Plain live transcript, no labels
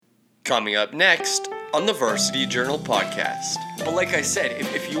Coming up next on the Varsity Journal podcast. But like I said,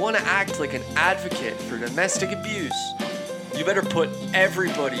 if you want to act like an advocate for domestic abuse, you better put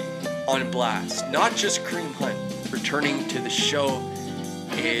everybody on blast, not just Kareem Hunt. Returning to the show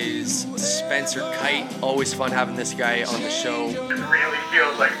is Spencer Kite. Always fun having this guy on the show. It really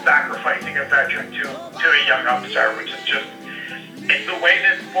feels like sacrificing a veteran to a young upstart, which is just, it's the way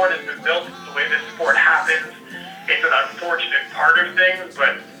this sport has been built, it's the way this sport happens. It's an unfortunate part of things,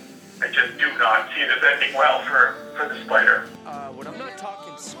 but I just do not see this ending well for the Spider. When I'm not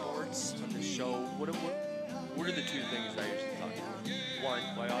talking sports on the show, what are the two things I usually talk about? One,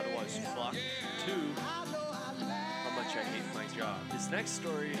 why Ottawa's fucked. Two, how much I hate my job. This next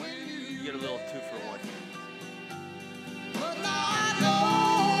story, you get a little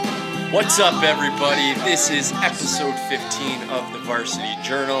 2-for-1. What's up, everybody? This is episode 15 of the Varsity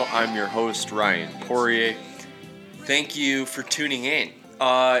Journal. I'm your host, Ryan Poirier. Thank you for tuning in.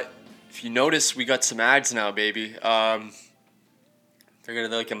 If you notice, we got some ads now, baby. They're gonna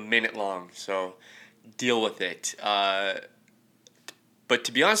be like a minute long, so deal with it. But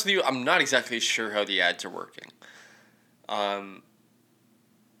to be honest with you, I'm not exactly sure how the ads are working. The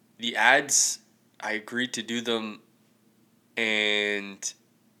ads, I agreed to do them, and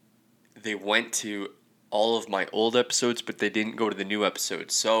they went to all of my old episodes, but they didn't go to the new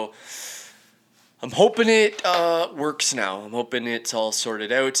episodes. So I'm hoping it works now. I'm hoping it's all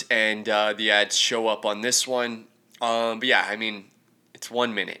sorted out and the ads show up on this one. But yeah, I mean, it's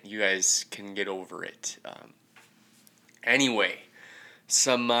 1 minute. You guys can get over it. Anyway,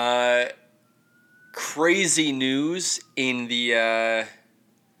 some crazy news in the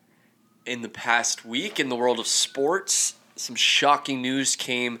past week in the world of sports. Some shocking news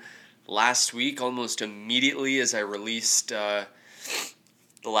came last week, almost immediately as I released the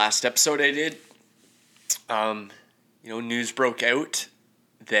last episode I did. News broke out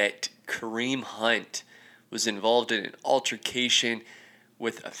that Kareem Hunt was involved in an altercation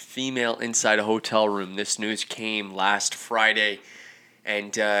with a female inside a hotel room. This news came last Friday,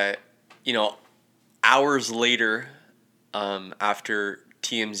 and hours later, after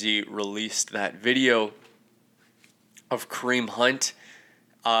TMZ released that video of Kareem Hunt,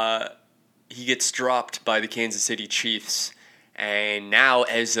 he gets dropped by the Kansas City Chiefs. And now,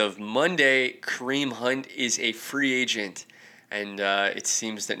 as of Monday, Kareem Hunt is a free agent, and it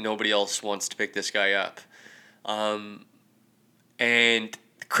seems that nobody else wants to pick this guy up. And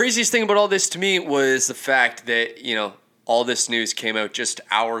the craziest thing about all this to me was the fact that, all this news came out just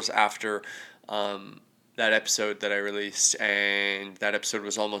hours after that episode that I released, and that episode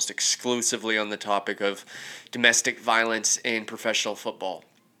was almost exclusively on the topic of domestic violence in professional football.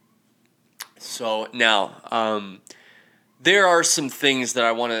 So now, there are some things that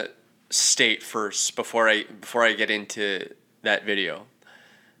I want to state first before I get into that video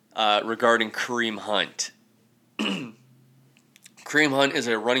regarding Kareem Hunt. Kareem Hunt is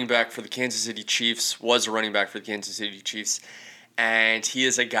a running back for the Kansas City Chiefs, was a running back for the Kansas City Chiefs, and he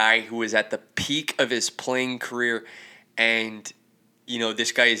is a guy who is at the peak of his playing career, and,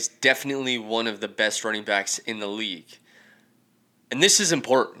 this guy is definitely one of the best running backs in the league. And this is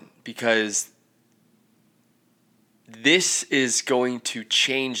important because this is going to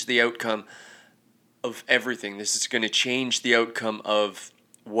change the outcome of everything. This is going to change the outcome of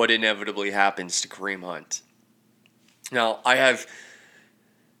what inevitably happens to Kareem Hunt. Now, I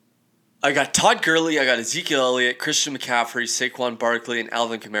got Todd Gurley, I got Ezekiel Elliott, Christian McCaffrey, Saquon Barkley, and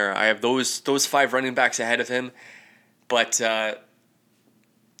Alvin Kamara. I have those 5 running backs ahead of him. But,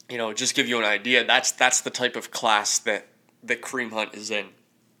 just give you an idea, that's the type of class that Kareem Hunt is in.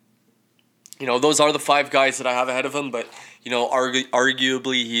 Those are the 5 guys that I have ahead of him, but,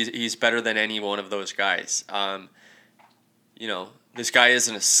 arguably he's better than any one of those guys. This guy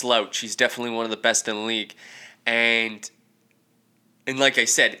isn't a slouch. He's definitely one of the best in the league. And like I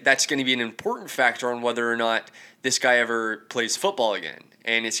said, that's going to be an important factor on whether or not this guy ever plays football again.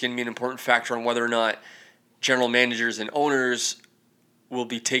 And it's going to be an important factor on whether or not general managers and owners will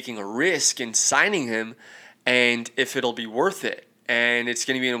be taking a risk in signing him and if it'll be worth it. And it's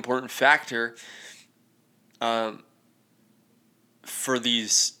going to be an important factor for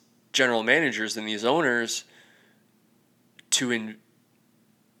these general managers and these owners to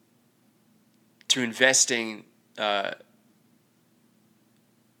investing,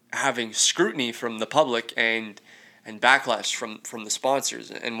 having scrutiny from the public and backlash from the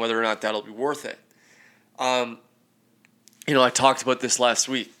sponsors, and whether or not that'll be worth it. I talked about this last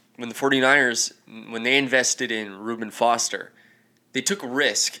week. When the 49ers, when they invested in Reuben Foster, they took a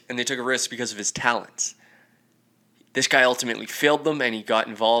risk, and they took a risk because of his talents. This guy ultimately failed them, and he got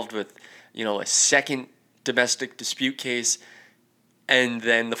involved with, a second domestic dispute case, and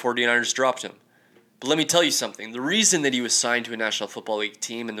then the 49ers dropped him. But let me tell you something. The reason that he was signed to a National Football League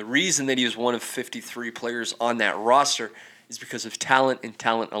team and the reason that he was one of 53 players on that roster is because of talent and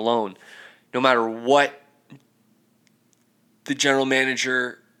talent alone. No matter what the general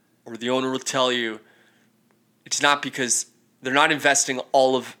manager or the owner will tell you, it's not because they're not investing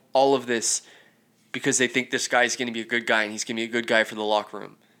all of this because they think this guy is going to be a good guy and he's going to be a good guy for the locker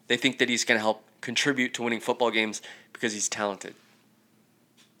room. They think that he's going to help contribute to winning football games because he's talented.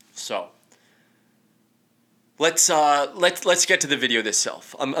 So let's get to the video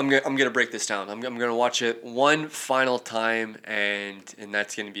itself. I'm gonna break this down. I'm gonna watch it one final time and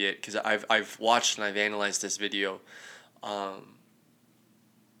that's gonna be it because I've watched and I've analyzed this video an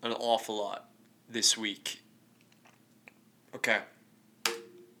awful lot this week. Okay.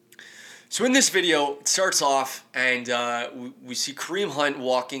 So in this video, it starts off and we see Kareem Hunt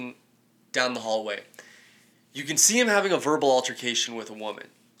walking down the hallway. You can see him having a verbal altercation with a woman.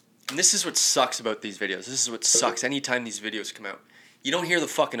 And this is what sucks about these videos. This is what sucks anytime these videos come out. You don't hear the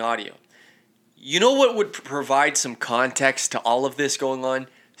fucking audio. You know what would provide some context to all of this going on?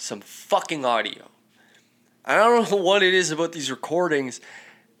 Some fucking audio. I don't know what it is about these recordings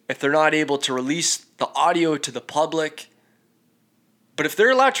if they're not able to release the audio to the public. But if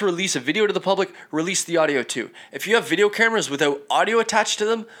they're allowed to release a video to the public, release the audio too. If you have video cameras without audio attached to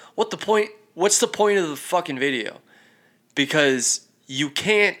them, what's the point of the fucking video? Because you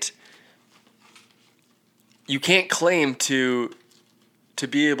can't claim to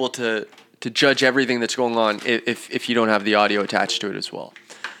be able to judge everything that's going on if you don't have the audio attached to it as well.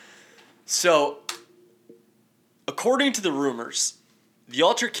 So, according to the rumors, the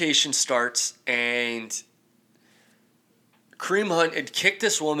altercation starts and Kareem Hunt had kicked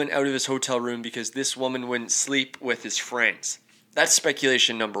this woman out of his hotel room because this woman wouldn't sleep with his friends. That's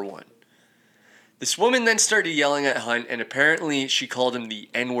speculation number one. This woman then started yelling at Hunt, and apparently she called him the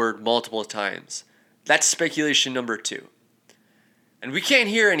N-word multiple times. That's speculation number two. And we can't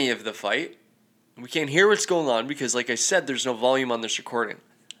hear any of the fight. We can't hear what's going on because, like I said, there's no volume on this recording.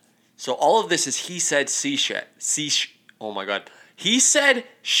 So all of this is he said, she said. Oh my God. He said,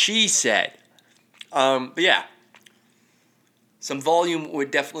 she said. But yeah. Some volume would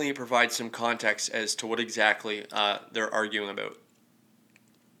definitely provide some context as to what exactly they're arguing about.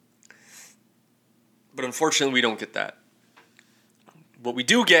 But unfortunately, we don't get that. What we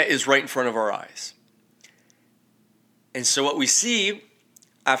do get is right in front of our eyes. And so what we see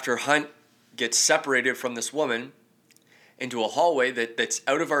after Hunt gets separated from this woman into a hallway that's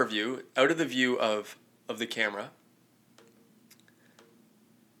out of our view, out of the view of the camera,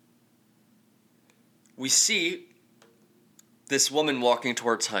 we see this woman walking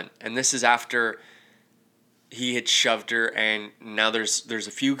towards Hunt. And this is after he had shoved her, and now there's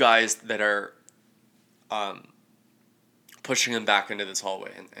a few guys that are pushing him back into this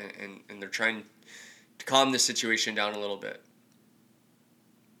hallway, and they're trying to calm the situation down a little bit.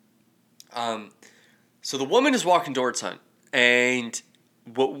 So the woman is walking towards Hunt, and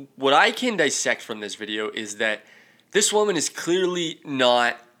what I can dissect from this video is that this woman is clearly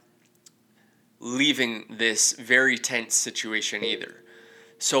not leaving this very tense situation either.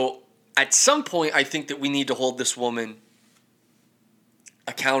 So at some point, I think that we need to hold this woman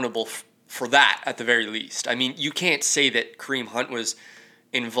accountable for that at the very least. I mean, you can't say that Kareem Hunt was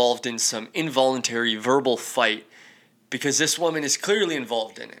involved in some involuntary verbal fight because this woman is clearly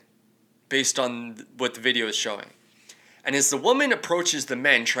involved in it based on what the video is showing. And as the woman approaches the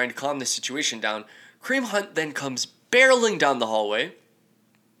men trying to calm the situation down, Kareem Hunt then comes barreling down the hallway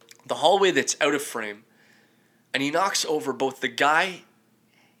that's out of frame, and he knocks over both the guy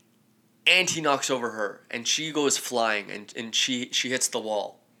and he knocks over her, and she goes flying, and she hits the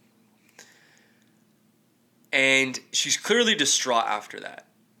wall. And she's clearly distraught after that.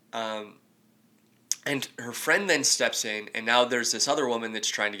 And her friend then steps in, and now there's this other woman that's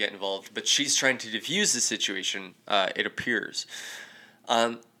trying to get involved, but she's trying to defuse the situation, it appears.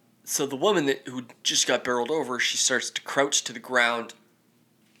 So the woman who just got barreled over, she starts to crouch to the ground,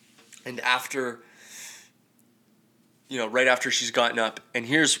 and after, right after she's gotten up, and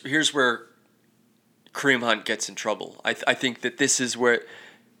here's where Kareem Hunt gets in trouble. I think that this is where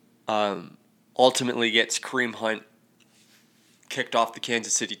ultimately gets Kareem Hunt kicked off the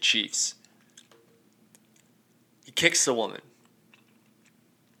Kansas City Chiefs. He kicks the woman.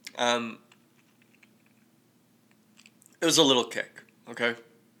 It was a little kick, okay?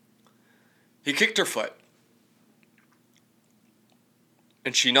 He kicked her foot.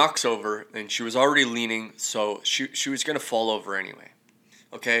 And she knocks over, and she was already leaning, so she was going to fall over anyway.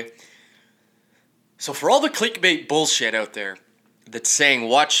 Okay? So for all the clickbait bullshit out there that's saying,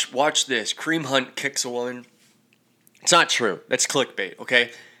 watch this, Kareem Hunt kicks a woman, It's not true. That's clickbait,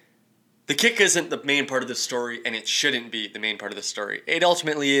 okay? The kick isn't the main part of the story, and it shouldn't be the main part of the story. It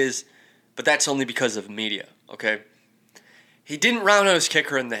ultimately is, but that's only because of media, okay? He didn't roundhouse kick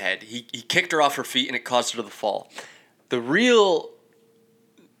her in the head. He kicked her off her feet, and it caused her to fall. The real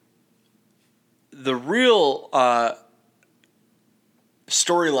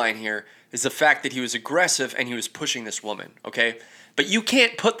storyline here is the fact that he was aggressive and he was pushing this woman, okay? But you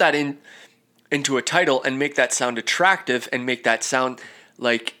can't put that into a title and make that sound attractive and make that sound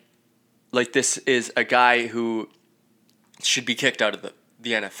like this is a guy who should be kicked out of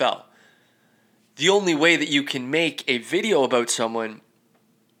the NFL. The only way that you can make a video about someone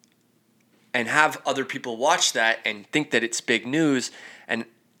and have other people watch that and think that it's big news and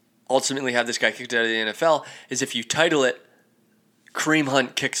ultimately have this guy kicked out of the NFL is if you title it, Kareem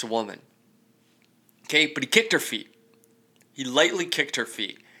Hunt kicks a woman. Okay, but he kicked her feet. He lightly kicked her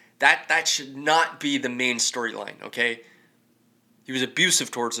feet. That should not be the main storyline, okay? He was abusive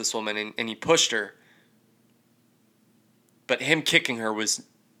towards this woman and he pushed her. But him kicking her was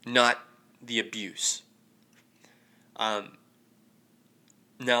not the abuse.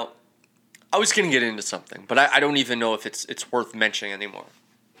 Now, I was going to get into something, but I don't even know if it's worth mentioning anymore.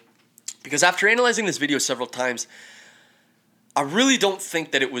 Because after analyzing this video several times, I really don't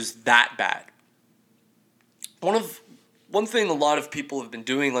think that it was that bad. One thing a lot of people have been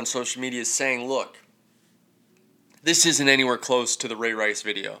doing on social media is saying, look, this isn't anywhere close to the Ray Rice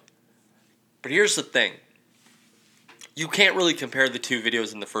video. But here's the thing. You can't really compare the two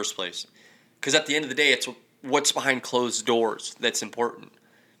videos in the first place. Because at the end of the day, it's what's behind closed doors that's important.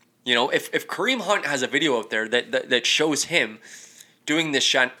 You know, if Kareem Hunt has a video out there that shows him doing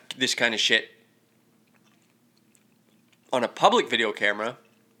this kind of shit on a public video camera,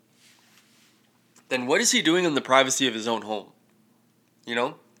 then what is he doing in the privacy of his own home? You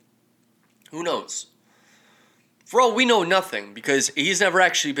know? Who knows? For all we know, nothing, because he's never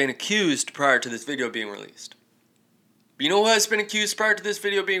actually been accused prior to this video being released. But you know who has been accused prior to this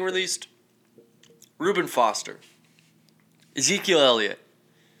video being released? Reuben Foster, Ezekiel Elliott,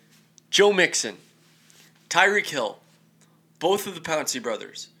 Joe Mixon, Tyreek Hill, both of the Pouncey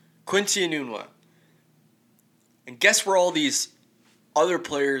brothers, Quincy Enunwa. And guess where all these other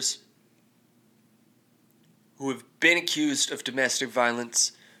players who have been accused of domestic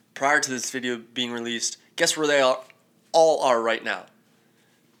violence prior to this video being released, guess where they all are right now?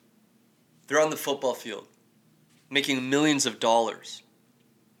 They're on the football field, making millions of dollars.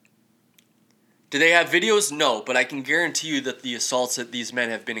 Do they have videos? No, but I can guarantee you that the assaults that these men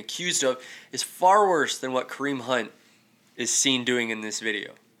have been accused of is far worse than what Kareem Hunt is seen doing in this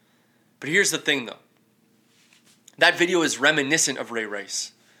video. But here's the thing, though. That video is reminiscent of Ray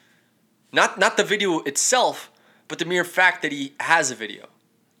Rice. Not the video itself, but the mere fact that he has a video.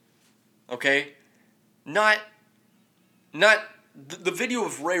 Okay? Not the video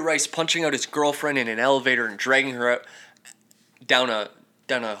of Ray Rice punching out his girlfriend in an elevator and dragging her out down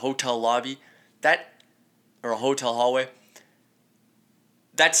a hotel lobby. Or a hotel hallway.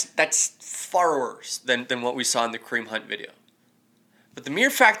 That's far worse than what we saw in the Kareem Hunt video. But the mere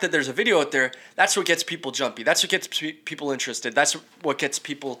fact that there's a video out there, that's what gets people jumpy. That's what gets people interested. That's what gets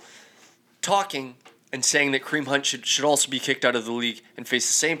people talking and saying that Kareem Hunt should also be kicked out of the league and face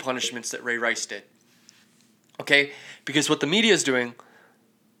the same punishments that Ray Rice did. Okay? Because what the media is doing,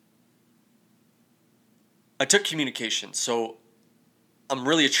 I took communication, so I'm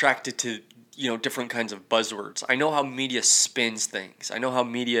really attracted to different kinds of buzzwords. I know how media spins things. I know how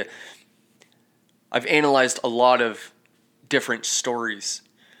I've analyzed a lot of different stories,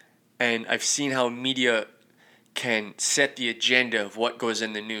 and I've seen how media can set the agenda of what goes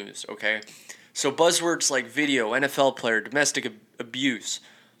in the news, okay? So buzzwords like video, NFL player, domestic abuse,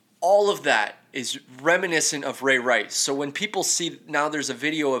 all of that is reminiscent of Ray Rice. So when people see now there's a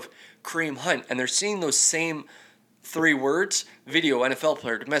video of Kareem Hunt, and they're seeing those same 3 words, video, NFL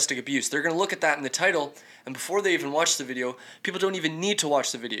player, domestic abuse, they're going to look at that in the title, and before they even watch the video, people don't even need to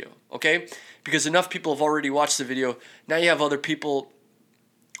watch the video, okay? Because enough people have already watched the video. Now you have other people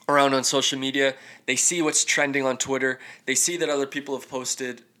around on social media. They see what's trending on Twitter. They see that other people have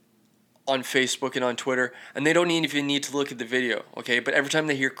posted on Facebook and on Twitter, and they don't even need to look at the video, okay? But every time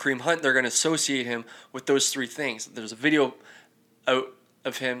they hear Kareem Hunt, they're going to associate him with those 3 things. There's a video out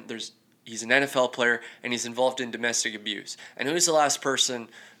of him, he's an NFL player, and he's involved in domestic abuse. And who is the last person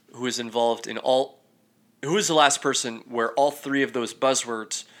who is involved in who is the last person where all 3 of those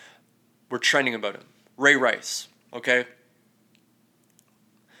buzzwords were trending about him? Ray Rice, okay?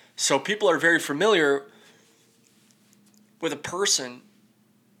 So people are very familiar with a person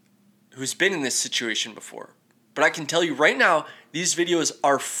who's been in this situation before. But I can tell you right now, these videos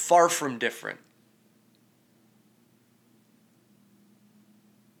are far from different.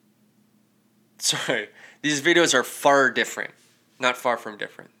 sorry. These videos are far different. Not far from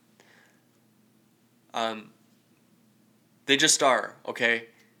different. They just are, okay?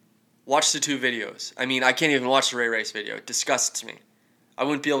 Watch the two videos. I mean, I can't even watch the Ray Rice video. It disgusts me. I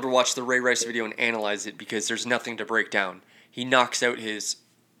wouldn't be able to watch the Ray Rice video and analyze it because there's nothing to break down. He knocks out his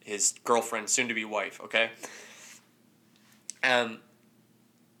girlfriend, soon-to-be wife, okay?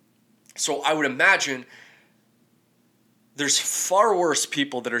 So I would imagine there's far worse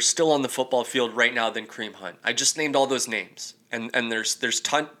people that are still on the football field right now than Kareem Hunt. I just named all those names, and there's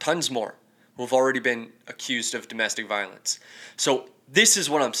tons more who have already been accused of domestic violence. So this is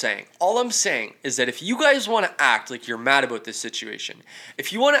what I'm saying. All I'm saying is that if you guys want to act like you're mad about this situation,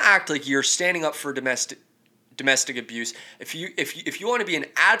 if you want to act like you're standing up for domestic abuse, if you want to be an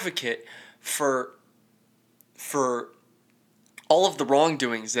advocate for all of the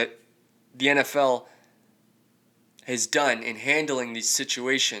wrongdoings that the NFL has done in handling these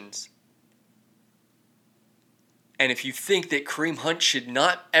situations, and if you think that Kareem Hunt should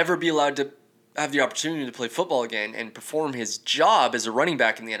not ever be allowed to have the opportunity to play football again and perform his job as a running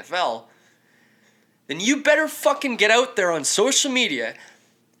back in the NFL, then you better fucking get out there on social media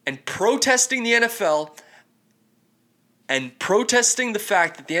and protesting the NFL and protesting the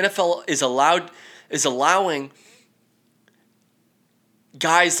fact that the NFL is allowing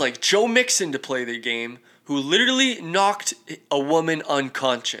guys like Joe Mixon to play the game who literally knocked a woman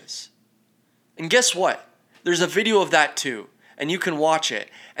unconscious. And guess what? There's a video of that too, and you can watch it.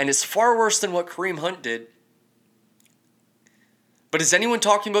 And it's far worse than what Kareem Hunt did. But is anyone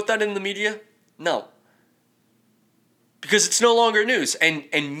talking about that in the media? No. Because it's no longer news, and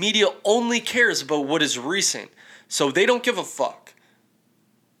media only cares about what is recent. So they don't give a fuck.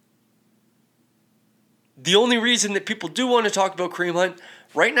 The only reason that people do want to talk about Kareem Hunt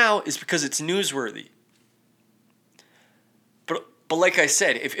right now is because it's newsworthy. But like I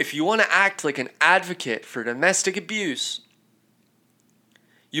said, if you want to act like an advocate for domestic abuse,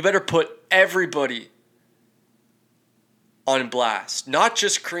 you better put everybody on blast, not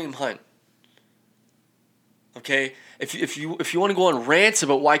just Kareem Hunt. Okay? If you want to go on rants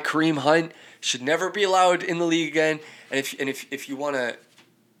about why Kareem Hunt should never be allowed in the league again, and if you want to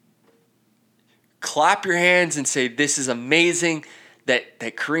clap your hands and say this is amazing that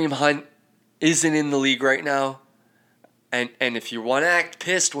Kareem Hunt isn't in the league right now, and if you want to act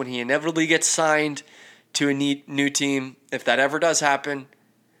pissed when he inevitably gets signed to a new team, if that ever does happen,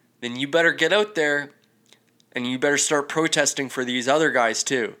 then you better get out there and you better start protesting for these other guys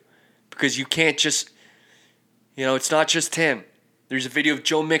too. Because you can't just, it's not just him. There's a video of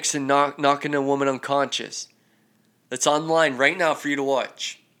Joe Mixon knocking a woman unconscious. That's online right now for you to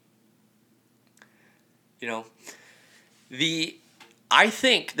watch. I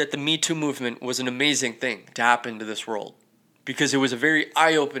think that the Me Too movement was an amazing thing to happen to this world. Because it was a very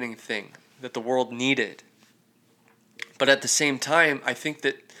eye-opening thing that the world needed. But at the same time, I think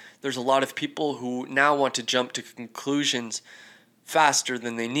that there's a lot of people who now want to jump to conclusions faster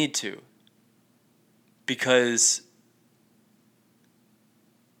than they need to. Because,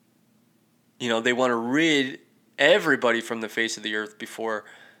 they want to rid everybody from the face of the earth before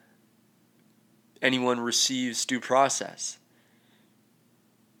anyone receives due process.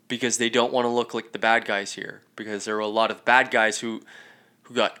 Because they don't want to look like the bad guys here. Because there were a lot of bad guys who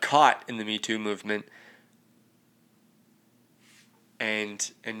got caught in the Me Too movement.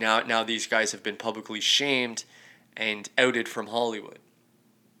 And now these guys have been publicly shamed and outed from Hollywood.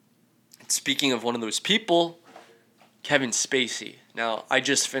 And speaking of one of those people, Kevin Spacey. Now, I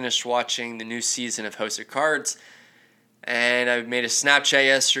just finished watching the new season of House of Cards, and I made a Snapchat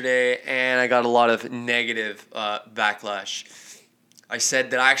yesterday, and I got a lot of negative backlash. I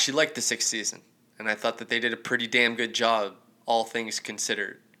said that I actually liked the 6th season, and I thought that they did a pretty damn good job, all things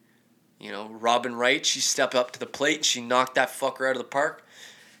considered. Robin Wright, she stepped up to the plate and she knocked that fucker out of the park.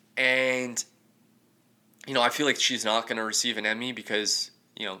 And, I feel like she's not going to receive an Emmy because,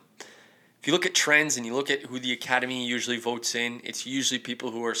 if you look at trends and you look at who the Academy usually votes in, it's usually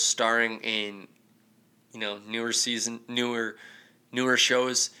people who are starring in, newer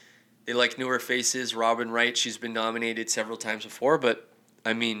shows. They like newer faces. Robin Wright, she's been nominated several times before. But,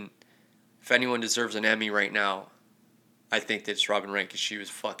 if anyone deserves an Emmy right now, I think that it's Robin Wright because she was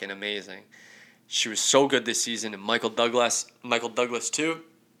fucking amazing. She was so good this season. And Michael Douglas too.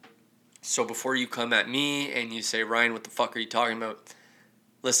 So before you come at me and you say, Ryan, what the fuck are you talking about?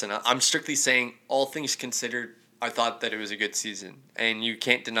 Listen, I'm strictly saying, all things considered, I thought that it was a good season. And you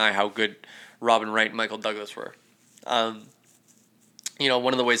can't deny how good Robin Wright and Michael Douglas were. One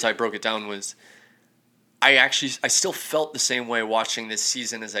of the ways I broke it down was I still felt the same way watching this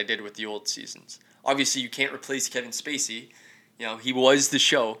season as I did with the old seasons. Obviously, you can't replace Kevin Spacey. He was the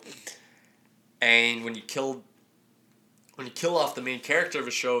show. And when you kill off the main character of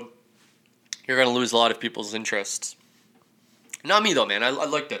a show, you're gonna lose a lot of people's interests. Not me though, man. I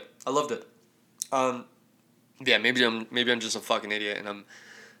liked it. I loved it. Yeah, maybe I'm just a fucking idiot and I'm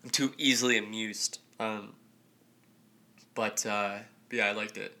too easily amused. But yeah, I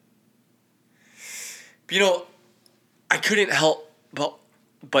liked it. But, I couldn't help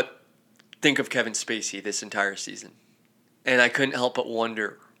but think of Kevin Spacey this entire season. And I couldn't help but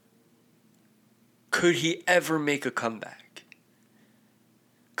wonder, could he ever make a comeback?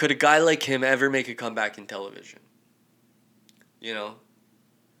 Could a guy like him ever make a comeback in television?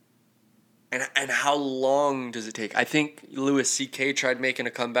 And how long does it take? I think Louis C.K. tried making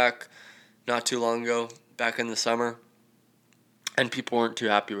a comeback not too long ago, back in the summer. And people weren't too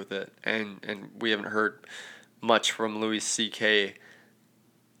happy with it. And we haven't heard much from Louis C.K.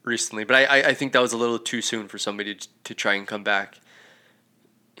 recently. But I think that was a little too soon for somebody to try and come back.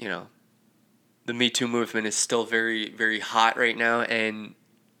 The Me Too movement is still very, very hot right now. And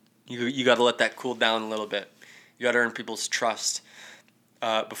you got to let that cool down a little bit. You got to earn people's trust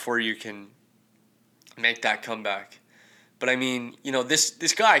before you can make that comeback. But I mean,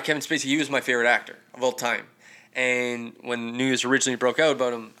 this guy, Kevin Spacey, he was my favorite actor of all time. And when news originally broke out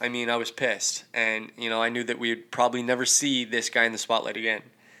about him, I mean, I was pissed. And, I knew that we would probably never see this guy in the spotlight again.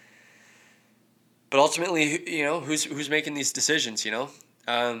 But ultimately, who's making these decisions,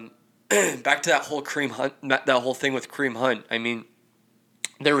 Back to that whole that whole thing with Kareem Hunt. I mean,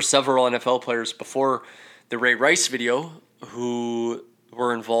 there were several NFL players before the Ray Rice video who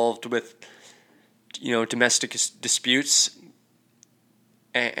were involved with, domestic disputes,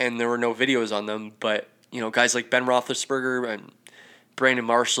 and there were no videos on them. But, guys like Ben Roethlisberger and Brandon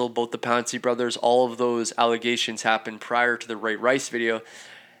Marshall, both the Pouncey brothers, all of those allegations happened prior to the Ray Rice video,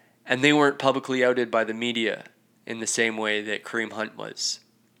 and they weren't publicly outed by the media in the same way that Kareem Hunt was.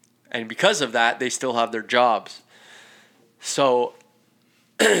 And because of that, they still have their jobs. So,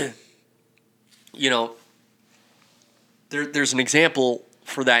 there's an example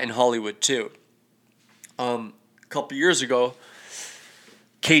for that in Hollywood too. A couple years ago,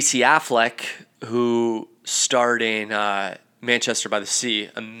 Casey Affleck, who starred in Manchester by the Sea,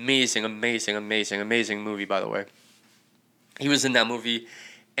 amazing movie, by the way. He was in that movie,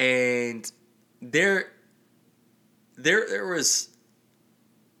 and there was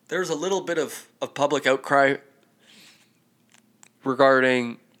a little bit of public outcry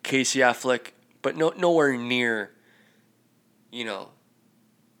regarding Casey Affleck, but nowhere near,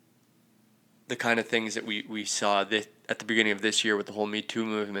 the kind of things that we saw at the beginning of this year with the whole Me Too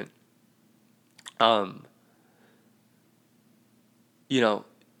movement. I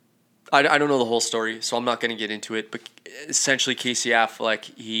don't know the whole story, so I'm not going to get into it. But essentially, Casey Affleck,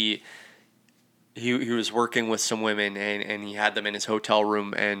 he was working with some women, and he had them in his hotel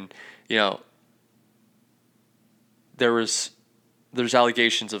room, and there's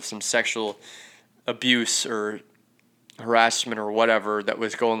allegations of some sexual abuse or harassment or whatever that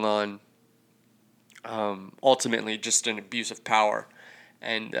was going on. Ultimately, just an abuse of power,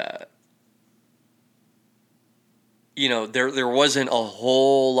 and there wasn't a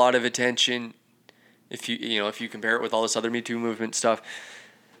whole lot of attention if you compare it with all this other Me Too movement stuff.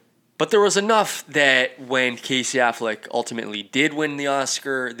 But there was enough that when Casey Affleck ultimately did win the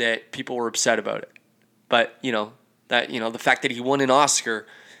Oscar, that people were upset about it. But the fact that he won an Oscar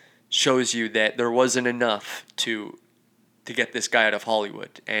shows you that there wasn't enough to get this guy out of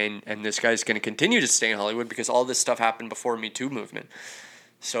Hollywood, and this guy's going to continue to stay in Hollywood because all this stuff happened before Me Too movement.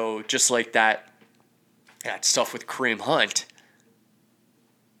 So just like that stuff with Kareem Hunt,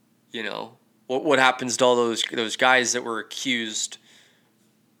 what happens to all those guys that were accused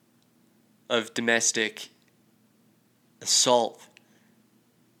of domestic assault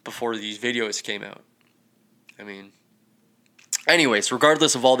before these videos came out? I mean, anyways,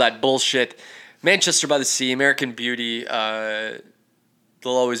 regardless of all that bullshit, Manchester by the Sea, American Beauty, they'll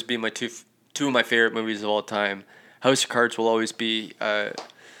always be my two of my favorite movies of all time. House of Cards will always be one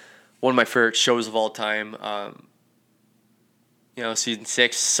of my favorite shows of all time. Season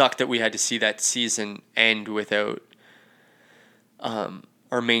 6 sucked that we had to see that season end without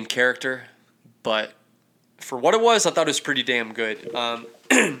our main character, but for what it was, I thought it was pretty damn good.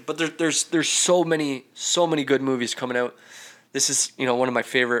 But there's so many good movies coming out. This is one of my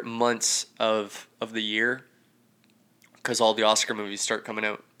favorite months of the year because all the Oscar movies start coming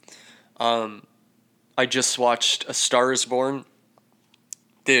out. I just watched A Star Is Born.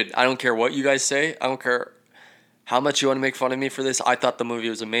 Dude, I don't care what you guys say. I don't care how much you want to make fun of me for this. I thought the movie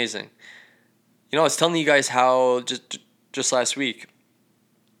was amazing. I was telling you guys how just last week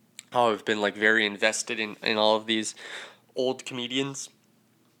how I've been very invested in all of these old comedians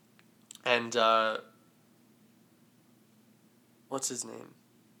And what's his name?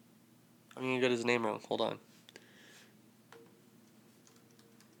 I'm gonna get his name wrong. Hold on.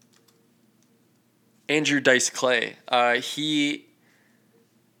 Andrew Dice Clay.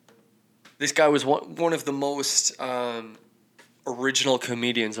 This guy was one of the most original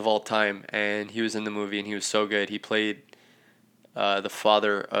comedians of all time, and he was in the movie, and he was so good. He played the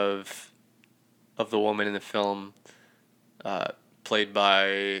father of the woman in the film, played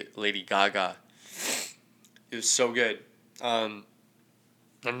by Lady Gaga. It was so good, and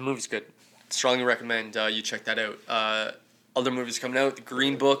the movie's good. Strongly recommend you check that out. Other movies coming out: The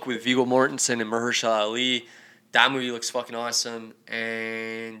Green Book with Viggo Mortensen and Mahershala Ali. That movie looks fucking awesome,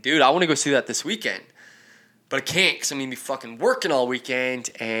 and dude, I want to go see that this weekend. But I can't because I'm going to be fucking working all weekend.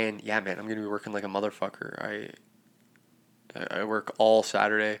 And yeah, man, I'm going to be working like a motherfucker. I work all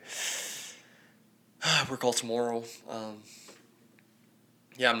Saturday. I work all tomorrow.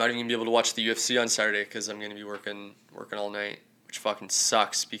 Yeah, I'm not even going to be able to watch the UFC on Saturday because I'm going to be working all night, which fucking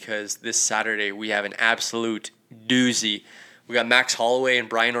sucks because this Saturday we have an absolute doozy. We got Max Holloway and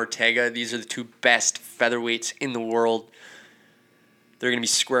Brian Ortega. These are the two best featherweights in the world. They're going to be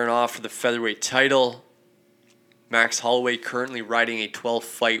squaring off for the featherweight title. Max Holloway currently riding a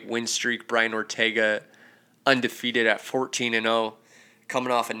 12-fight win streak. Brian Ortega undefeated at 14-0,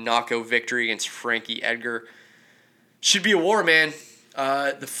 coming off a knockout victory against Frankie Edgar. Should be a war, man.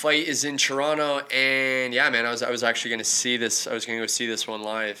 The fight is in Toronto, and yeah, man, I was actually going to see this. I was going to go see this one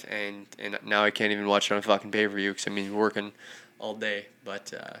live, and now I can't even watch it on fucking pay-per-view because I'm working all day.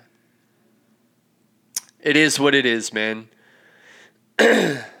 But it is what it is, man.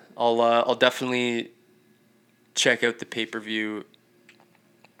 I'll definitely check out the pay-per-view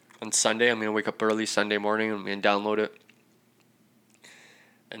on Sunday. I'm going to wake up early Sunday morning. I'm going to download it.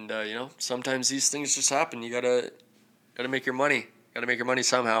 And, sometimes these things just happen. You gotta make your money. Gotta make your money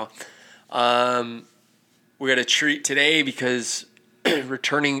somehow. We got a treat today because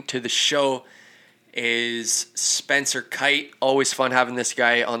returning to the show is Spencer Kite. Always fun having this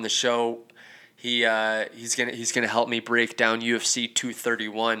guy on the show. He's gonna help me break down UFC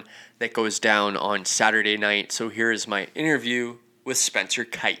 231 that goes down on Saturday night. So here is my interview with Spencer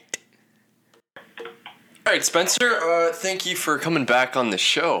Kite. All right, Spencer. Thank you for coming back on the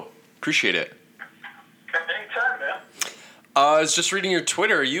show. Appreciate it. Anytime, man. I was just reading your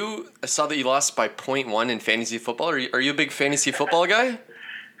Twitter. I saw that you lost by 0.1 in fantasy football. Are you a big fantasy football guy?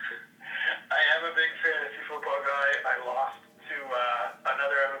 I am a big fantasy football guy. I lost to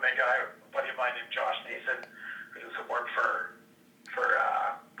another MMA guy, a buddy of mine named Josh Nason, who does some work for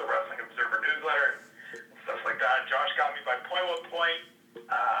the Wrestling Observer newsletter and stuff like that. Josh got me by 0.1 point.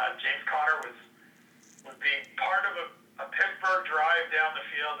 James Conner was being part of a Pittsburgh drive down the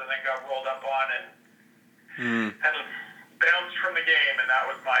field and then got rolled up on and bounced from the game, and that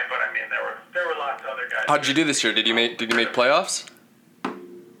was mine. But I mean, there were lots of other guys. How'd you do this year? Did you make playoffs?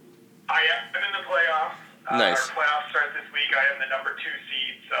 I am in the playoffs. Nice. Our playoffs start this week. I am the number 2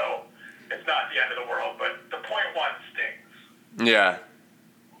 seed, so it's not the end of the world. But the 0.1 stings. Yeah.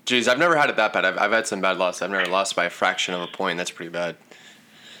 Jeez, I've never had it that bad. I've had some bad losses. I've never lost by a fraction of a point. That's pretty bad.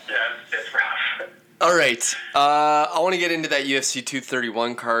 Yeah, it's rough. All right. I want to get into that UFC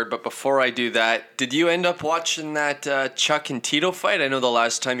 231 card, but before I do that, did you end up watching that Chuck and Tito fight? I know the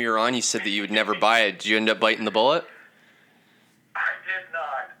last time you were on, you said that you would never buy it. Did you end up biting the bullet? I did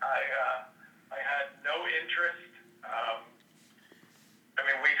not. I had no interest. I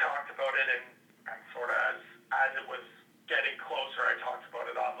mean, we talked about it, and sort of as it was getting closer, I talked about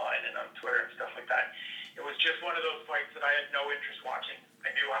it online and on Twitter and stuff like that. It was just one of those fights that I had no interest watching. I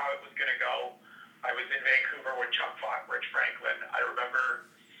knew how it was going to go. I was in Vancouver when Chuck fought Rich Franklin. I remember,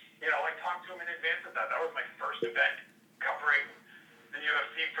 I talked to him in advance of that. That was my first event covering the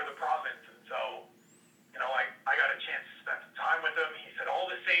UFC for the province. And so, I got a chance to spend some time with him. He said all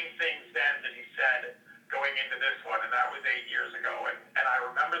the same things then that he said going into this one, and that was 8 years ago. And I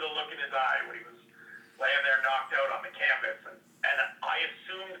remember the look in his eye when he was laying there knocked out on the canvas. And I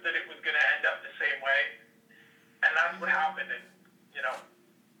assumed that it was going to end up the same way. And that's what happened. And,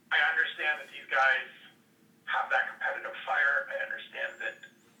 I understand that these guys have that competitive fire. I understand that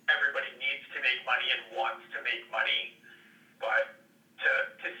everybody needs to make money and wants to make money. But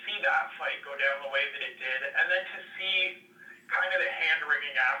to see that fight go down the way that it did, and then to see kind of the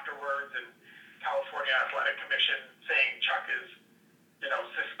hand-wringing afterwards and California Athletic Commission saying Chuck is,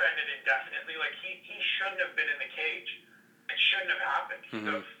 suspended indefinitely, like he shouldn't have been in the cage. It shouldn't have happened. He's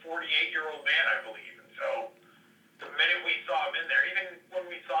a 48-year-old man, I believe. And so the minute we saw him in there, even when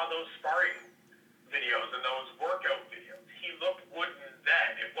we saw those sparring videos and those workout videos, he looked wooden then.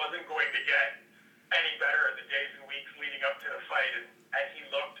 It wasn't going to get any better in the days and weeks leading up to the fight, and he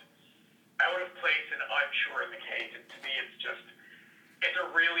looked unsure in the cage. And to me, it's a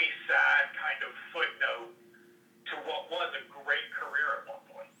really sad kind of footnote to what was a great career at one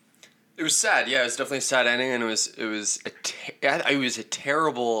point. It was sad, yeah. It was definitely a sad ending, and it was a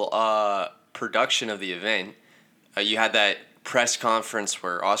terrible production of the event. You had that press conference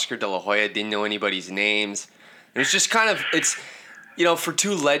where Oscar De La Hoya didn't know anybody's names. It was just kind of, it's, for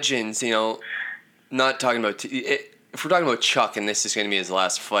two legends, not talking about, if we're talking about Chuck and this is going to be his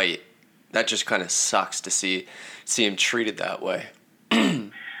last fight, that just kind of sucks to see him treated that way. Yeah,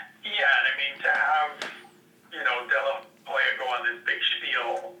 and I mean, to have, De La Hoya go on this big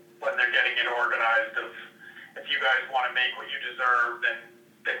spiel when they're getting it organized of, if you guys want to make what you deserve,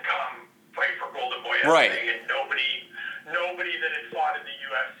 then come fight for Golden Boy. Right. And nobody that had fought in the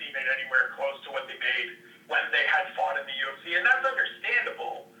UFC made anywhere close to what they made when they had fought in the UFC. And that's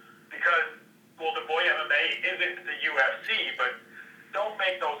understandable because Golden Boy MMA isn't the UFC, but don't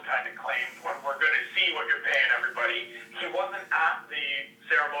make those kind of claims when we're going to see what you're paying everybody. He wasn't at the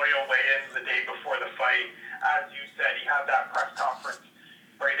ceremonial weigh-ins the day before the fight. As you said, he had that press conference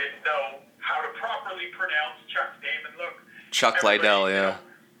where he didn't know how to properly pronounce Chuck's name. And look, Chuck Liddell, yeah.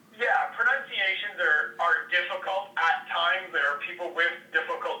 Yeah, pronunciations are difficult at times. There are people with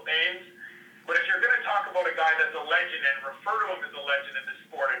difficult names. But if you're going to talk about a guy that's a legend and refer to him as a legend in the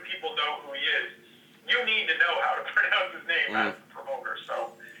sport and people know who he is, you need to know how to pronounce his name as a promoter.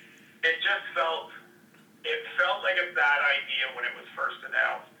 So it felt like a bad idea when it was first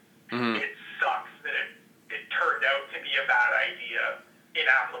announced. Mm-hmm. It sucks that it turned out to be a bad idea in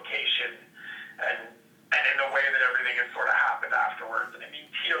application and in the way that everything has sort of happened afterwards. And I mean,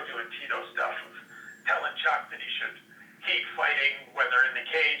 Tito doing Tito stuff of telling Chuck that he should keep fighting when they're in the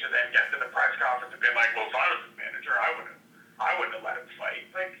cage and then get to the press conference and be like, well, if I was his manager, I wouldn't have let him fight.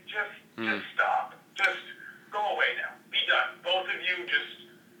 Like, just stop. Just go away now. Be done. Both of you just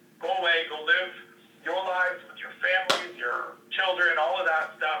go away, go live your lives with your families, your children, all of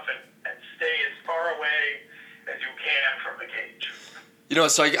that stuff, and stay as far away as you can from the cage.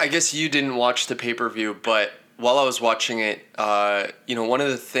 So I guess you didn't watch the pay-per-view, but while I was watching it, one of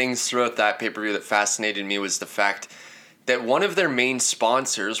the things throughout that pay-per-view that fascinated me was the fact that one of their main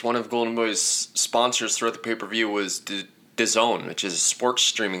sponsors, one of Golden Boy's sponsors throughout the pay-per-view was DAZN, which is a sports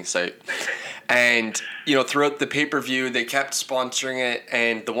streaming site. And, throughout the pay-per-view, they kept sponsoring it,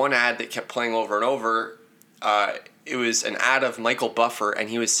 and the one ad that kept playing over and over, it was an ad of Michael Buffer, and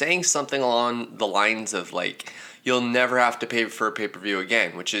he was saying something along the lines of, like, you'll never have to pay for a pay-per-view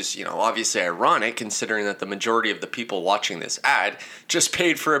again, which is, obviously ironic considering that the majority of the people watching this ad just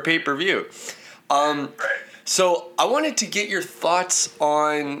paid for a pay-per-view. So I wanted to get your thoughts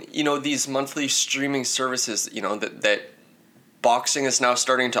on, these monthly streaming services, that boxing is now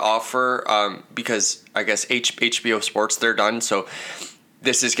starting to offer, because I guess HBO Sports, they're done. So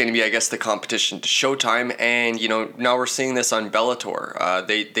this is going to be, I guess, the competition to Showtime, and now we're seeing this on Bellator.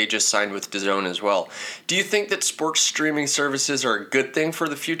 They just signed with DAZN as well. Do you think that sports streaming services are a good thing for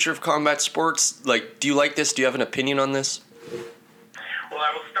the future of combat sports? Like, do you like this? Do you have an opinion on this? Well,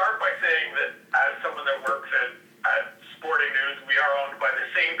 I will start by saying that as someone that works at Sporting News, we are owned by the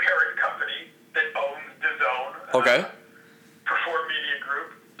same parent company that owns DAZN. Okay. Perform Media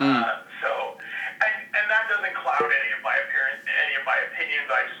Group. And that doesn't cloud any of my opinions.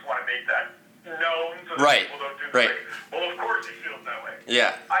 I just want to make that known so that people don't do like, well, of course he feels that way.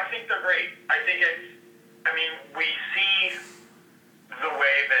 Yeah. I think they're great. We see the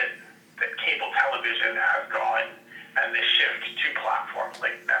way that cable television has gone and the shift to platforms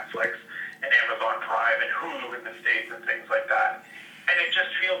like Netflix and Amazon Prime and Hulu in the States and things like that. And it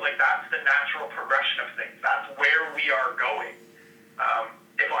just feels like that's the natural progression of things. That's where we are going.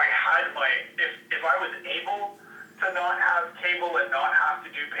 If I was able to not have cable and not have to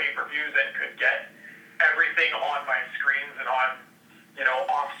do pay-per-views and could get everything on my screens and on,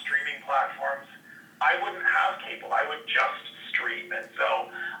 off streaming platforms, I wouldn't have cable. I would just stream. And so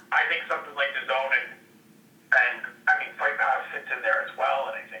I think something like DAZN and Fight Pass fits in there as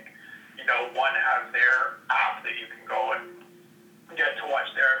well. And I think, one has their app that you can go and get to watch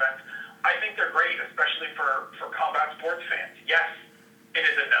their events. I think they're great, especially for combat sports fans. Yes, it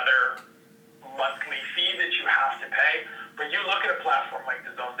is another monthly fee that you have to pay, but you look at a platform like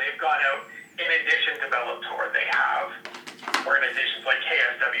DAZN, they've gone out, in addition to Bellator, or in addition to like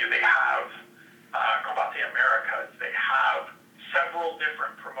KSW, they have Combate Americas, they have several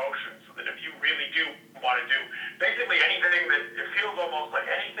different promotions, so that if you really do want to do basically anything that, it feels almost like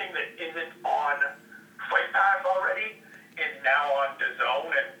anything that isn't on Fight Pass already is now on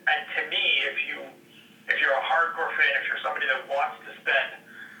DAZN, and to me, if you're a hardcore fan, if you're somebody that wants to spend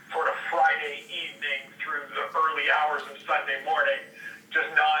sort of Friday evening through the early hours of Sunday morning just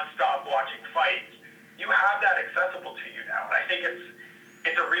non-stop watching fights, you have that accessible to you now. And I think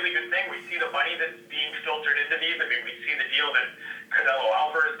it's a really good thing. We see the money that's being filtered into these. I mean, we see the deal that Canelo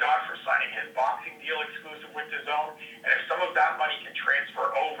Alvarez got for signing his boxing deal exclusive with DAZN. And if some of that money can transfer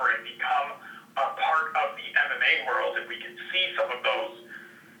over and become a part of the MMA world, and we can see some of those,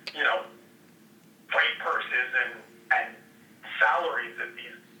 you know, fight purses and salaries that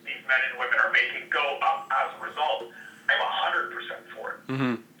these men and women are making go up as a result, I'm 100% for it.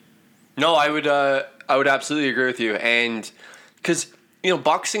 Mm-hmm. No, I would absolutely agree with you. And because, you know,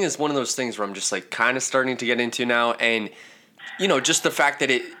 boxing is one of those things where I'm just like kind of starting to get into now. And, you know, just the fact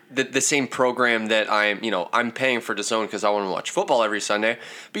that the same program that I'm paying for DAZN because I want to watch football every Sunday.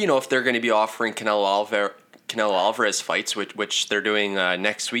 But, you know, if they're going to be offering Canelo Alvarez fights, which they're doing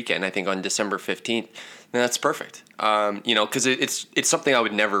next weekend, I think on December 15th, then that's perfect. You know, because it's something I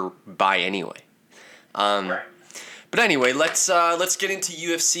would never buy anyway. Right. But anyway, let's get into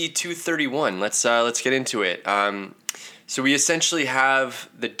UFC 231. Let's get into it. So we essentially have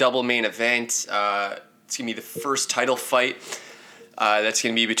the double main event. It's gonna be the first title fight. That's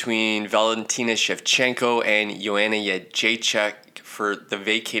gonna be between Valentina Shevchenko and Joanna Jędrzejczyk for the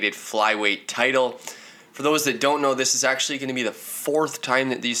vacated flyweight title. For those that don't know, this is actually going to be the fourth time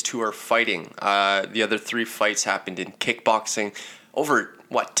that these two are fighting. The other three fights happened in kickboxing over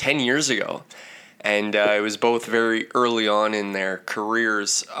 10 years ago. And it was both very early on in their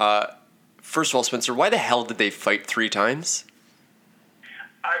careers. First of all, Spencer, why the hell did they fight three times?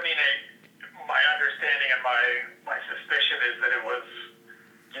 I mean, my understanding and my suspicion is that it was,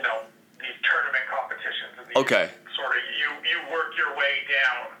 you know, these tournament competitions. And these Okay. Sort of, you work your way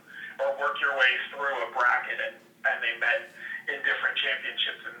down or work your way through a bracket, and they met in different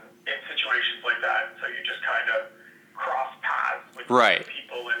championships and in situations like that. So you just kind of cross paths with Right.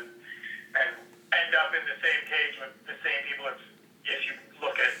 people and end up in the same cage with the same people. If you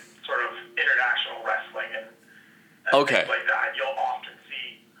look at sort of international wrestling and Okay. things like that, you'll often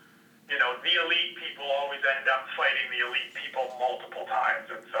see, you know, the elite people always end up fighting the elite people multiple times,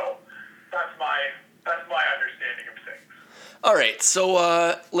 and so that's my understanding of things. All right,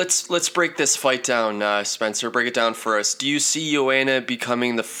 so let's break this fight down, Spencer. Break it down for us. Do you see Joanna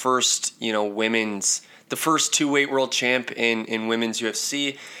becoming the first, the first two-weight world champ in women's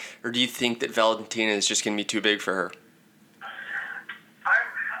UFC, or do you think that Valentina is just going to be too big for her?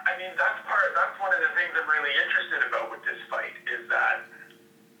 I mean, that's one of the things I'm really interested about with this fight is that,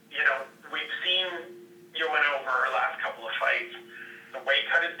 you know, we've seen Joanna over her last couple of fights. The weight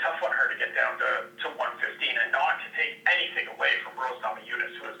cut is tough on her to get down to 115, and not to take anything away from Rose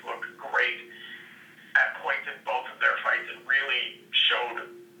Namajunas, who has looked great at points in both of their fights and really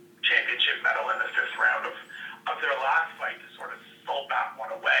showed championship medal in the fifth round of their last fight to sort of salt that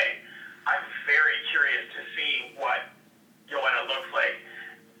one away. I'm very curious to see what Joanna looks like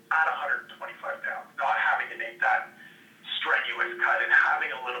at 125 pounds, not having to make that strenuous cut and having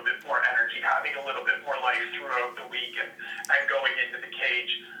a little bit more energy, having a little bit more life throughout the week and going into the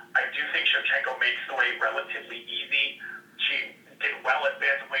cage. I do think Shevchenko makes the weight relatively easy. She did well at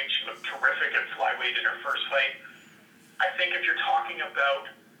bantamweight. She looked terrific at flyweight in her first fight. I think if you're talking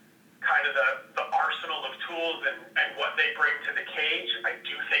about kind of the arsenal of tools and what they bring to the cage, I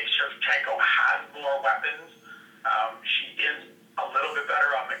do think Shevchenko has more weapons. She is a little bit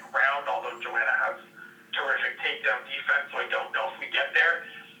better on the ground, although Joanna has terrific takedown defense, so I don't know if we get there.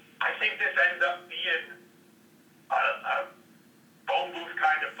 I think this ends up being a phone booth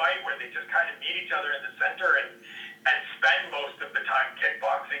kind of fight where they just kind of meet each other in the center and spend most of the time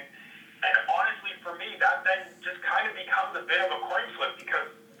kickboxing. And honestly, for me, that then just kind of becomes a bit of a coin flip because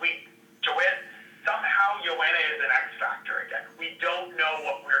somehow Joanna is an X factor again. We don't know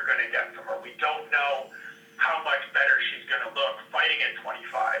what we're going to get from her. We don't know how much better she's going to look fighting at 25.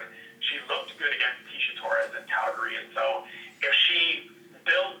 She looked good against Tisha Torres in Calgary, and so if she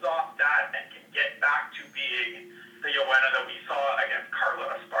builds off that and can get back to being the Joanna that we saw against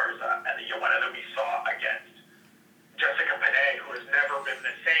Carla Esparza and the Joanna that we saw against Jessica Penne, who has never been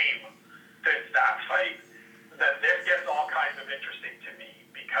the same since that fight, then this gets all kinds of interesting to me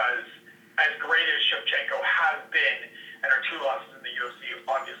because as great as Shevchenko has been, and her two losses in the UFC,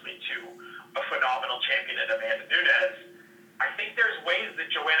 obviously to a phenomenal champion in Amanda Nunes, I think there's ways that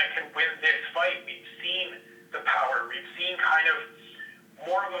Joanna can win this fight. We've seen the power. We've seen kind of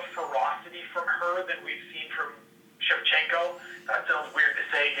more of a ferocity from her than we've seen from Shevchenko. That sounds weird to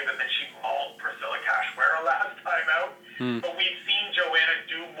say given that she mauled Priscilla Cachoeira last time out. But we've seen Joanna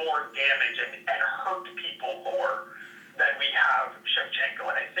do more damage and hurt people more than we have Shevchenko.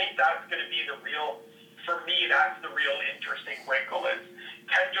 And I think that's going to be for me, that's the real interesting wrinkle is,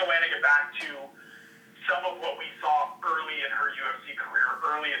 can Joanna get back to some of what we saw early in her UFC career,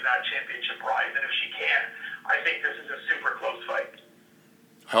 early in that championship rise. And if she can, I think this is a super close fight.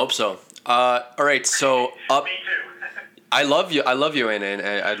 I hope so. All right, so up. Me too. I love you, Anna, and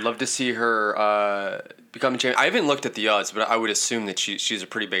I'd love to see her become a champion. I haven't looked at the odds, but I would assume that she's a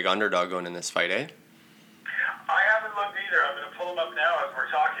pretty big underdog going in this fight, eh? I haven't looked either. I'm going to pull them up now as we're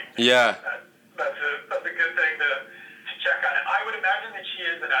talking. Yeah. That's a good thing to check on it. I would imagine that she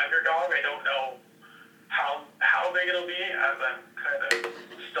is an underdog. I don't know how big it'll be, as I'm kind of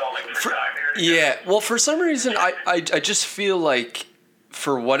stalling for time here. Yeah, well, for some reason, I just feel like,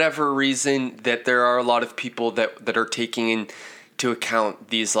 for whatever reason, that there are a lot of people that are taking into account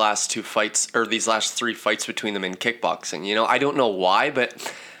these last two fights, or these last three fights between them in kickboxing. You know, I don't know why,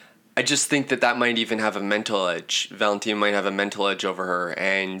 but I just think that might even have a mental edge. Valentina might have a mental edge over her,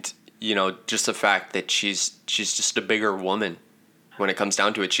 and you know, just the fact that she's just a bigger woman when it comes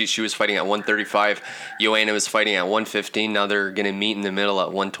down to it. She was fighting at 135. Joanna was fighting at 115. Now they're going to meet in the middle at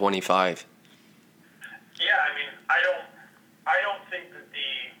 125. Yeah, I mean, I don't think that the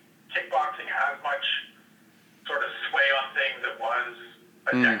kickboxing has much sort of sway on things. It was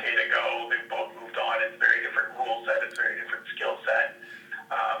a decade ago. They've both moved on. It's a very different rule set. It's a very different skill set.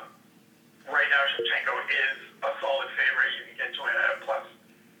 Right now, Shevchenko is a solid favorite. You can get Joanna at plus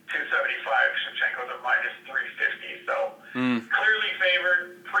 275. Shevchenko's a minus 350. So clearly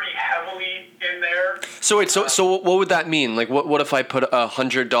favored, pretty heavily in there. So wait, so what would that mean? Like, what if I put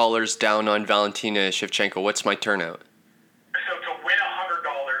 $100 down on Valentina Shevchenko? What's my turnout? So to win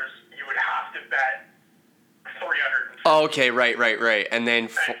 $100, you would have to bet $300. Oh, okay, right. And then.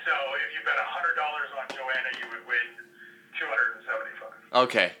 And so if you bet $100 on Joanna, you would win $275.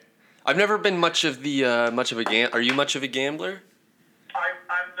 Okay, I've never been much of a Are you much of a gambler?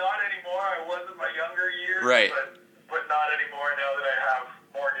 I'm not anymore. I was in my younger years, right? But not anymore now that I have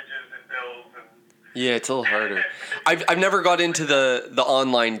mortgages and bills and. Yeah, it's a little harder. I've never got into the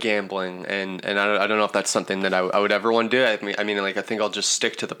online gambling, and I don't know if that's something that I would ever want to do. I mean, like, I think I'll just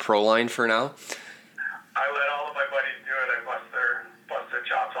stick to the pro line for now. I let all of my buddies do it. I bust their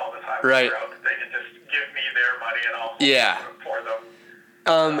chops all the time. Right. They can just give me their money and I'll for them.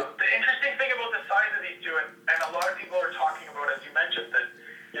 The interesting thing about the size of these two, and a lot of people are talking about, as you mentioned, that,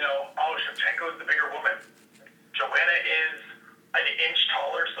 you know, Shevchenko is the bigger woman. Joanna is an inch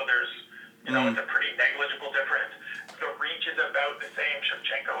taller, so there's, you know, it's a pretty negligible difference. The reach is about the same.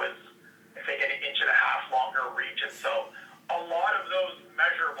 Shevchenko is, I think, an inch and a half longer reach, and so a lot of those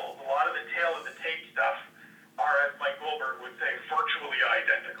measurables, a lot of the tail of the tape stuff are, as Mike Goldberg would say, virtually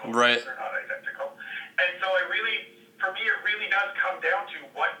identical. Right. They're not identical. And so for me, it really does come down to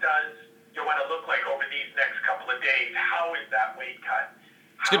what does Joanna look like over these next couple of days? How is that weight cut?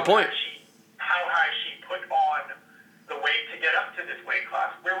 That's a good point. How has she put on the weight to get up to this weight class,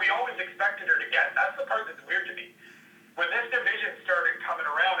 where we always expected her to get? That's the part that's weird to me. When this division started coming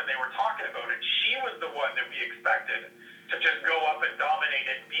around and they were talking about it, she was the one that we expected to just go up and dominate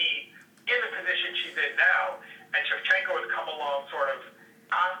and be in the position she's in now. And Shevchenko has come along sort of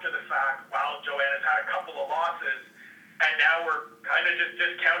after the fact, while Joanna's had a couple of losses, and now we're kind of just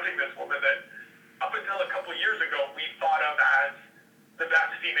discounting this woman that up until a couple of years ago we thought of as the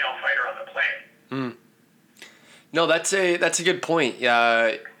best female fighter on the planet. No, that's a good point.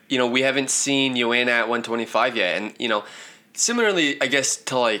 You know, we haven't seen Joanna at 125 yet, and you know, similarly, I guess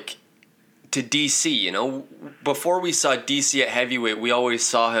to DC. You know, before we saw DC at heavyweight, we always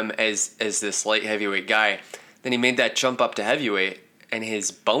saw him as this light heavyweight guy. Then he made that jump up to heavyweight, and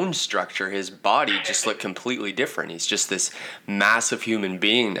his bone structure, his body just looked completely different. He's just this massive human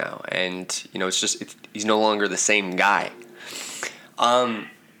being now, and you know, he's no longer the same guy.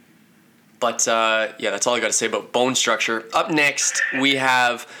 But that's all I got to say about bone structure. Up next, we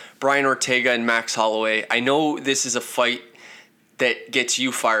have Brian Ortega and Max Holloway. I know this is a fight that gets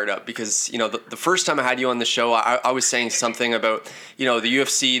you fired up because, you know, the first time I had you on the show, I was saying something about, you know, the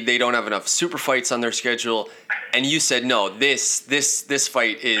UFC, they don't have enough super fights on their schedule. And you said, no, this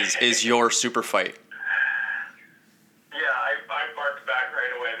fight is your super fight. Yeah, I barked back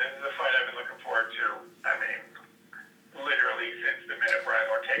right away. This is a fight I've been looking forward to. I mean, literally since the minute Brian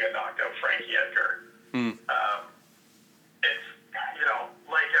Ortega knocked out Frankie Edgar. It's, you know,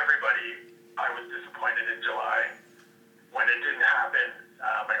 like everybody, I was disappointed in July when it didn't happen.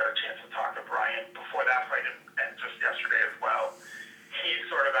 I got a chance to talk to Brian before that fight and just yesterday as well. He's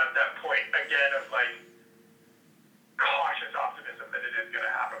sort of at that point again of like cautious optimism that it is going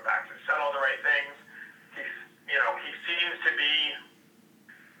to happen. Max has said all the right things. He seems to be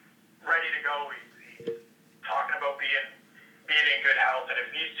ready to go. He's talking about being in good health, and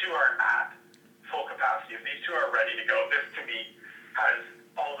if these two are at full capacity, if these two are ready to go, this to me has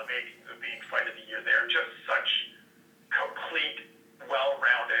all the makings of being fight of the year. They're just such complete, well-rounded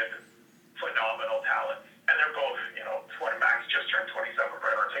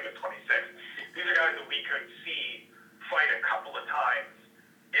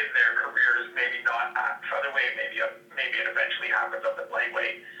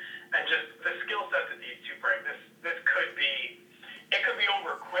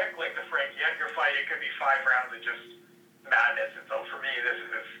 5 rounds of just madness. And so for me, this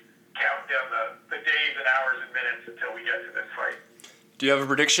is counting down the days and hours and minutes until we get to this fight. Do you have a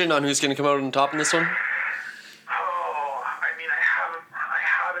prediction on who's going to come out on top in this one? Oh, I mean, I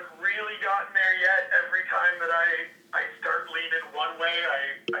haven't really gotten there yet. Every time that I start leaning one way,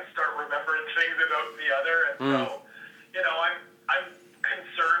 I start remembering things about the other, and so I'm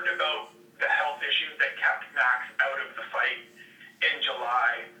concerned about the health issues that kept Max out of the fight in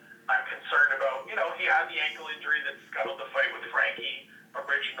July. I'm concerned about, he had the ankle injury that scuttled the fight with Frankie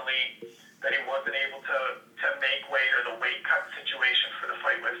originally, that he wasn't able to make weight, or the weight cut situation for the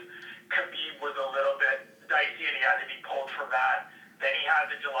fight with Khabib was a little bit dicey and he had to be pulled from that. Then he had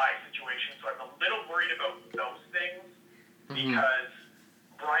the July situation, so I'm a little worried about those things because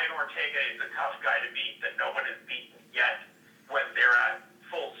Brian Ortega is a tough guy to beat that no one has beaten yet when they're at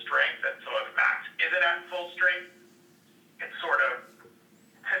full strength. And so if Max isn't at full strength, it sort of,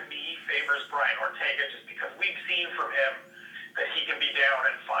 to me, favors Brian Ortega just because we've seen from him that he can be down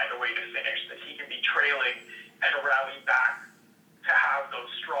and find a way to finish, that he can be trailing and rally back to have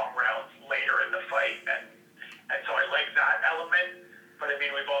those strong rounds later in the fight. And so I like that element. But I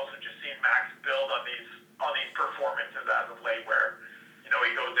mean, we've also just seen Max build on these performances as of late where,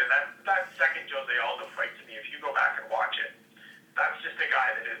 he goes in. That second Jose Aldo fight, to me, if you go back and watch it, that's just a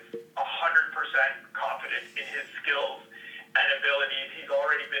guy that is 100% confident in his skills and abilities. He's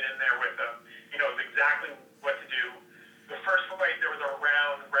already been in there with them. He knows exactly what to do. The first fight, there was a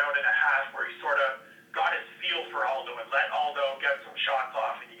round and a half where he sort of got his feel for Aldo and let Aldo get some shots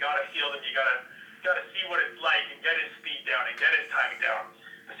off, and you got to feel them. You got to see what it's like and get his speed down and get his timing down.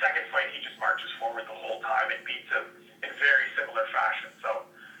 The second fight, he just marches forward the whole time and beats him in very similar fashion. So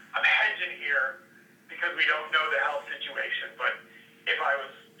I'm hedging here because we don't know the health situation. But if I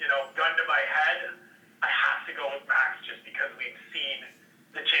was, gun to my head, I have to go with Max just because we've seen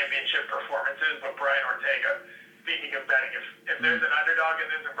the championship performances. But Brian Ortega, speaking of betting, if there's an underdog in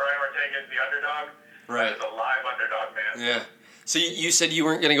this and Brian Ortega is the underdog, right, that's a live underdog, man. Yeah. So you said you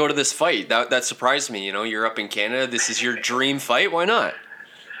weren't going to go to this fight. That surprised me. You're up in Canada. This is your dream fight. Why not?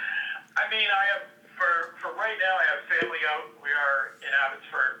 I mean, I have for right now. I have family out. We are in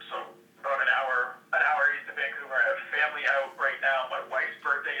Abbotsford, so about an hour east of Vancouver. I have family out right now. My wife's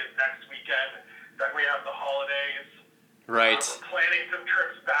birthday is next weekend. Then we have the holidays. Right. We're planning some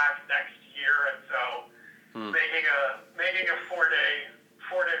trips back next year, and so making a 4-day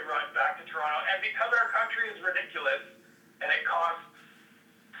run back to Toronto. And because our country is ridiculous and it costs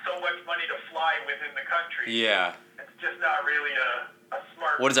so much money to fly within the country, it's just not really a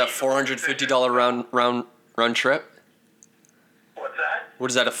smart. What is that? $450 round trip? What's that? What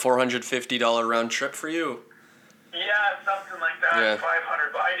is that? A $450 round trip for you? Yeah, something like that. Yeah.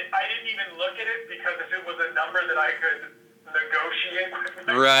 500. But I didn't even look at it because if it was a number that I could negotiate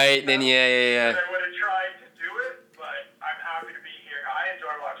with, right? Then yeah. I would have tried to do it. But I'm happy to be here. I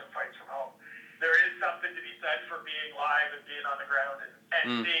enjoy watching fights from home. There is something to be said for being live and being on the ground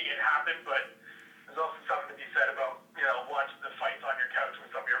and seeing it happen. But there's also something to be said about watching the fights on your couch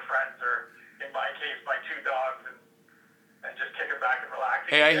with some of your friends, or in my case, my 2 dogs, and just kicking back and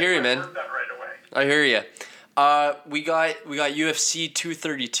relaxing. Hey, I hear you, man. Done right away. I hear you. We got UFC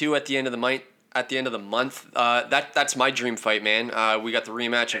 232 at the end of the month. That's my dream fight, man. We got the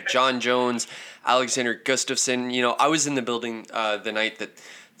rematch of John Jones, Alexander Gustafsson. I was in the building the night that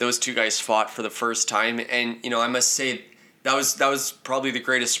those two guys fought for the first time, and I must say that was probably the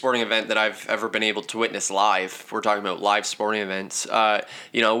greatest sporting event that I've ever been able to witness live. If we're talking about live sporting events.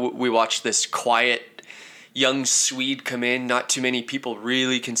 We watched this quiet young Swede come in. Not too many people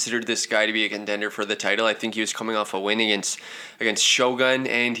really considered this guy to be a contender for the title. I think he was coming off a win against Shogun,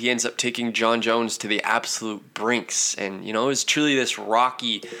 and he ends up taking John Jones to the absolute brinks. And, it was truly this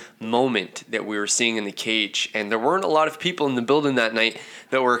rocky moment that we were seeing in the cage. And there weren't a lot of people in the building that night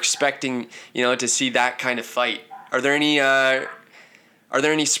that were expecting, to see that kind of fight. Are there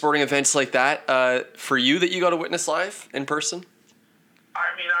any sporting events like that for you that you got to witness live in person?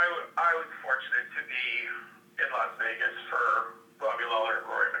 I mean, I was fortunate to be in Las Vegas for Robbie Lawler and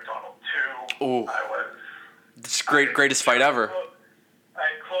Rory McDonald too. Oh, it's greatest fight ever. I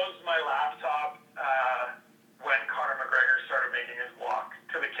closed my laptop when Conor McGregor started making his walk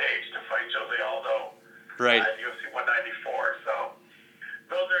to the cage to fight Jose Aldo at UFC 194. So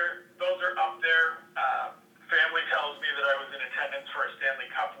those are up there. Family tells me that I was in attendance for a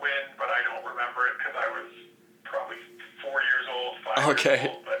Stanley Cup win, but I don't remember it because I was probably 4 years old, 5 years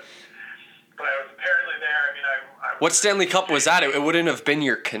old. But I was apparently there. I mean, I what Stanley Cup was that? It wouldn't have been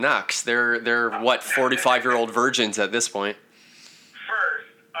your Canucks. They're 45-year-old virgins at this point. First,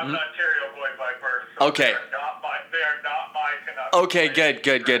 I'm an Ontario boy by birth. So okay. They are not my Canucks. Okay,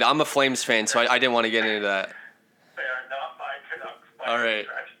 good. I'm a Flames fan, so I didn't want to get into that. They are not my Canucks. All right.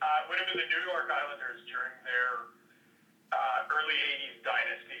 Would have been the New York Islanders during their early '80s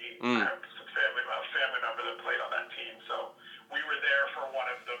dynasty. I have some family member that played on that team, so we were there for one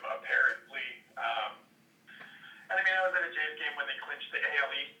of them apparently. And I mean, I was at a Jays game when they clinched the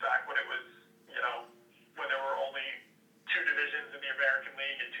AL East back when it was, when there were only 2 divisions in the American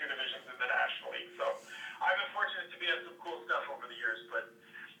League and 2 divisions in the National League. So I've been fortunate to be at some cool stuff over the years, but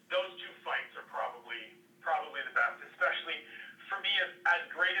those 2 fights are probably the best, especially for me, as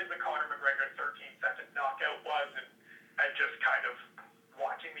great as the Conor McGregor 13-second knockout was, and just kind of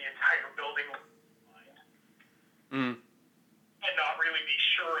watching the entire building and not really be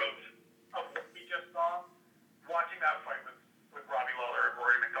sure of what we just saw. Watching that fight with Robbie Lawler and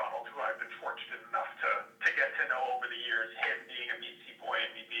Rory McDonald, who I've been fortunate enough to get to know over the years, him being a BC boy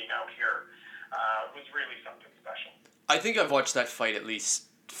and me being out here, was really something special. I think I've watched that fight at least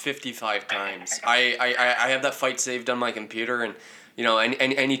 55 times. I have that fight saved on my computer, and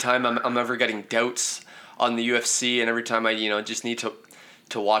any time I'm ever getting doubts on the UFC, and every time I just need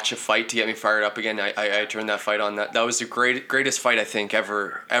to watch a fight to get me fired up again, I turn that fight on. That was the greatest fight I think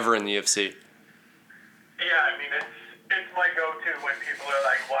ever in the UFC. Yeah, I mean, it's my go-to when people are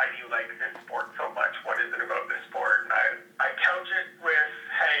like, why do you like this sport so much? What is it about this sport? And I couch it with,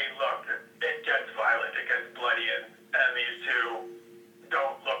 hey, look, it gets violent, it gets bloody, and these 2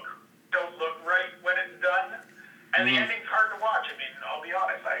 don't look right when it's done. And the ending's hard to watch. I mean, I'll be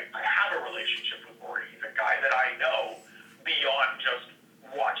honest, I have a relationship with Rory. He's a guy that I know beyond just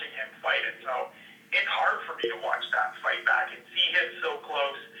watching him fight. And so it's hard for me to watch that fight back and see him so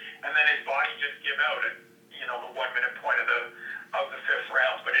close, and then his body just give out at the 1-minute point of the 5th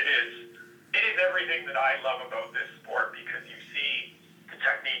round. But it is everything that I love about this sport, because you see the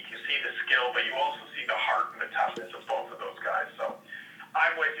technique, you see the skill, but you also see the heart and the toughness of both of those guys. So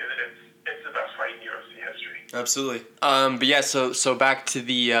I'm with you that it's the best fight in UFC history. Absolutely. But yeah, so back to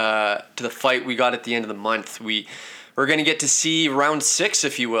the fight we got at the end of the month. We're going to get to see round 6,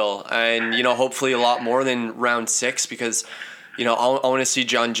 if you will, and hopefully a lot more than round 6, because I want to see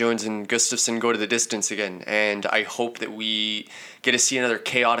Jon Jones and Gustafsson go to the distance again, and I hope that we get to see another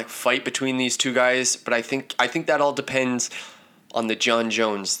chaotic fight between these 2 guys. But I think that all depends on the Jon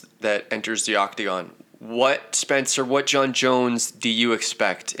Jones that enters the octagon. What Jon Jones do you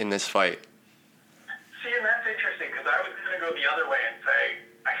expect in this fight? See, and that's interesting, because I was going to go the other way and say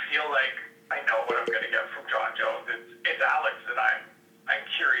I feel like I know what I'm going to get from Jon Jones. It's Alex that I'm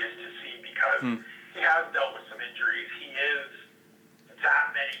curious to see, because he has dealt with some injuries. He is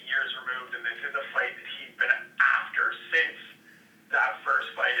that many years removed, and this is a fight that he's been after since that first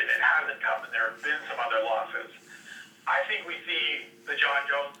fight, and it hasn't come, and there have been some other losses. I think we see the Jon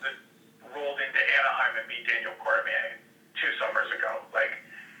Jones that rolled into Anaheim and beat Daniel Cormier 2 summers ago. Like,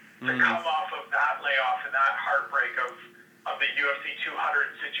 to come off of that layoff and that heartbreak of the UFC 200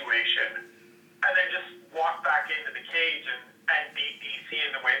 situation, and then just walk back into the cage and beat DC in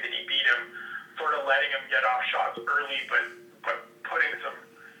the way that he beat him, sort of letting him get off shots early, but putting some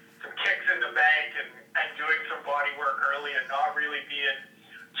kicks in the bank and doing some body work early, and not really being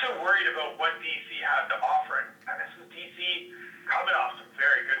too worried about what DC had to offer. And this is DC coming off some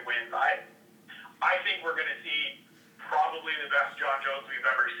very good wins. I think we're going to see probably the best Jon Jones we've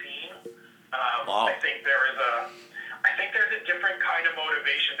ever seen. Wow. I think there's a different kind of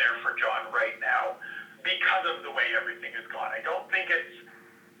motivation there for Jon right now because of the way everything has gone. I don't think it's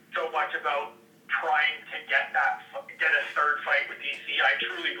so much about trying to get a 3rd fight with DC. I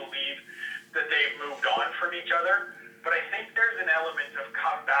truly believe that they've moved on from each other, but I think there's an element of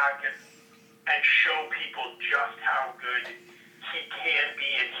come back and show people just how good he can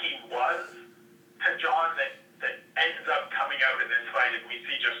be and he was to Jon that ends up coming out in this fight, and we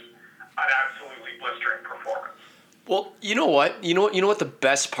see just an absolutely blistering performance. Well, you know what? You know what the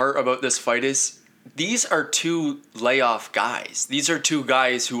best part about this fight is? These are 2 layoff guys. These are 2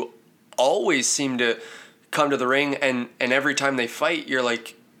 guys who always seem to come to the ring, and every time they fight, you're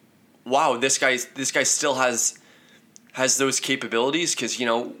like, wow, this guy still has those capabilities, because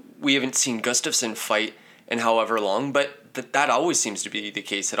we haven't seen Gustafsson fight in however long, but that always seems to be the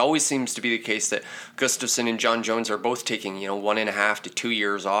case. It always seems to be the case that Gustafsson and Jon Jones are both taking 1.5 to 2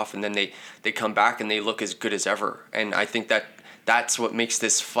 years off, and then they come back and they look as good as ever. And I think that's what makes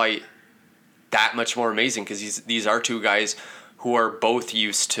this fight that much more amazing, because these are 2 guys who are both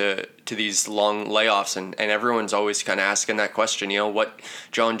used to these long layoffs, and everyone's always kind of asking that question, what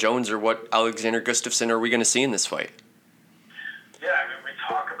Jon Jones or what Alexander Gustafsson are we going to see in this fight? Yeah, I mean, we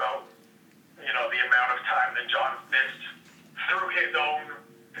talk about, the amount of time that Jon missed through his own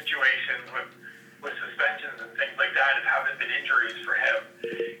situations with suspensions and things like that. that if haven't been injuries for him.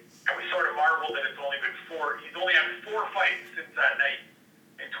 And we sort of marvel that it's only been he's only had 4 fights since that night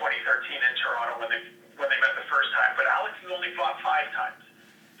in 2013 in Toronto when they met the first time. But Alex has only fought 5 times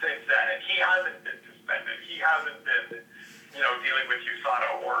since then, and he hasn't been suspended. He hasn't been, dealing with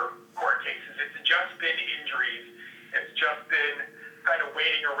USADA or court cases. It's just been injuries. It's just been kind of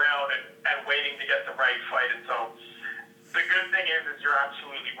waiting around and waiting to get the right fight. And so the good thing is you're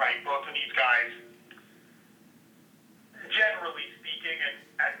absolutely right. Both of these guys, generally speaking,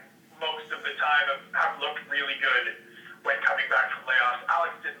 and most of the time have looked really good when coming back from layoffs.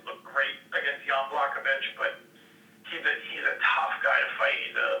 Alex didn't look great against Jan Blachowicz, but he's a tough guy to fight.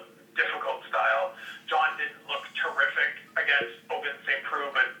 He's a difficult style. John didn't look terrific against Ogun St.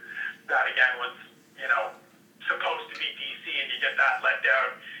 Preux, but that again was, supposed to be DC, and you get that let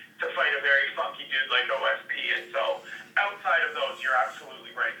down to fight a very funky dude like OSP. And so outside of those, you're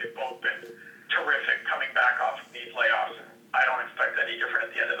absolutely right. They've both been terrific coming back off of these layoffs, and I don't expect any different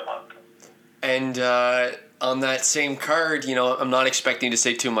at the end of the month. And on that same card, I'm not expecting to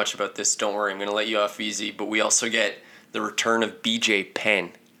say too much about this. Don't worry, I'm going to let you off easy. But we also get the return of BJ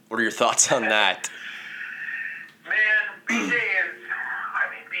Penn. What are your thoughts on that? Man, BJ's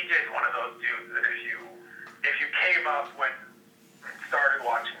one of those dudes that if you came up when started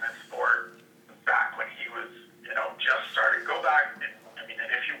watching this sport back when he was, just started, go back, and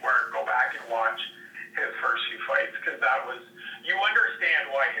if you weren't, go back and watch his first few fights, because that was, you understand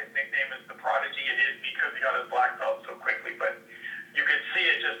why his nickname is the Prodigy. It is because he got his black belt so quickly, but you could see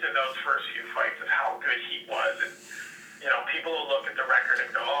it just in those first few fights of how good he was. And, people will look at the record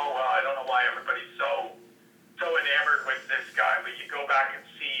and go, oh, well, I don't know why everybody's so enamored with this guy, but you go back and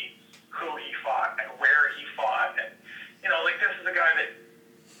see who he fought and where he fought. And, this is a guy that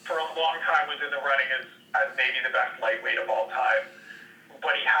for a long time was in the running as maybe the best lightweight of all time,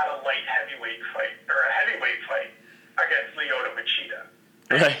 but he had a light heavyweight fight, or a heavyweight fight, against Lyoto Machida.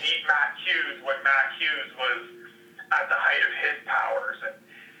 And right. He beat Matt Hughes when Matt Hughes was at the height of his powers.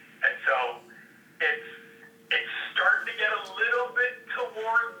 And so it's starting to get a little bit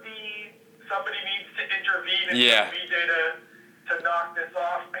toward somebody needs to intervene and BJ to knock this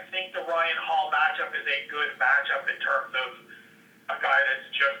off. I think the Ryan Hall matchup is a good matchup in terms of a guy that's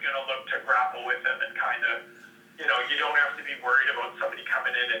just going to look to grapple with him and kind of, you don't have to be worried about somebody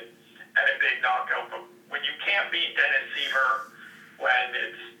coming in and a big knockout. But when you can't beat Dennis Seaver, when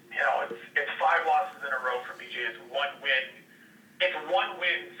it's 5 losses in a row for BJ, it's 1 win. It's 1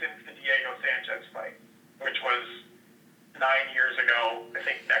 win since the Diego Sanchez fight, which was 9 years ago. I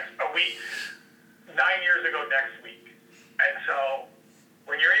think 9 years ago next week. And so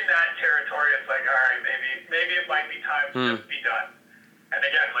when you're in that territory, it's like, all right, maybe it might be time to just be done. And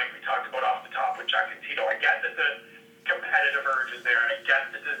again, like we talked about off the top with Chuck and Tito, I get that the competitive urge is there, and I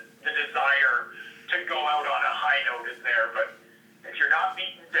get that the desire to go out on a high note is there. But if you're not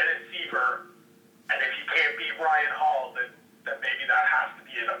beating Dennis Seaver, and if you can't beat Ryan Hall, then maybe that has to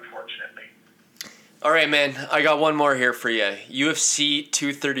be it, unfortunately. All right, man. I got one more here for you. UFC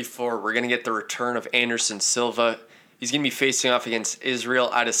 234. We're going to get the return of Anderson Silva. He's going to be facing off against Israel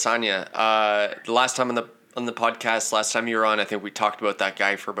Adesanya. The last time on the podcast, last time you were on, I think we talked about that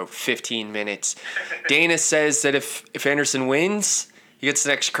guy for about 15 minutes. Dana says that if Anderson wins, he gets the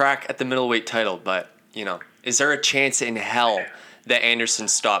next crack at the middleweight title. But, is there a chance in hell that Anderson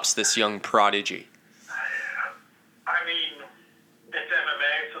stops this young prodigy? It's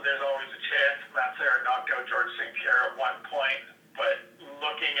MMA, so there's always a chance. Matt Serra knocked out George St. Pierre at one point, but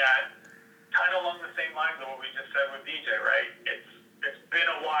looking at kind of along the same lines of what we just said with BJ, right? It's been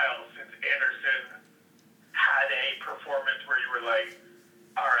a while since Anderson had a performance where you were like,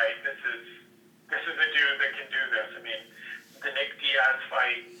 all right, this is a dude that can do this. The Nick Diaz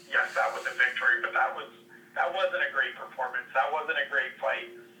fight, yes, that was a victory, but that wasn't a great performance. That wasn't a great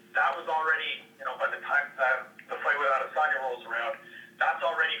fight. That was already, by the time that the fight with Adesanya rolls around, that's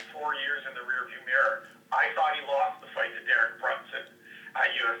already 4 years in the rearview mirror. I thought he lost the fight to Derek Brunson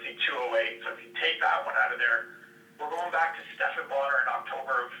at UFC 208. So if you take that one out of there, we're going back to Stephan Bonner in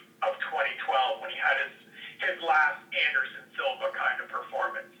October of 2012 when he had his last Anderson Silva kind of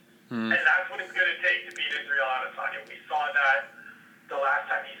performance. And that's what it's going to take to beat Israel Adesanya. We saw that the last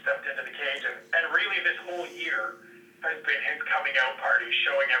time he stepped into the cage. And really this whole year has been his coming out party,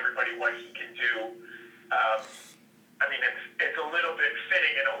 showing everybody what he can do. It's a little bit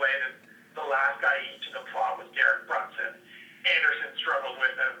fitting in a way that the last guy each of them fought was Derek Brunson. Anderson struggled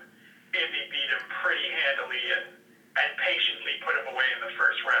with him. Izzy beat him pretty handily and patiently put him away in the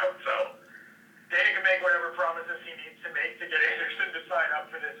first round. So Dana can make whatever promises he needs to make to get Anderson to sign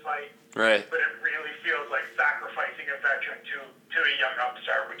up for this fight. Right. But it really feels like sacrificing a veteran to a young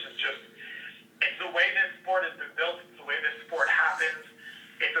upstart, which is just, it's the way this sport has been built. It's the way this sport happens.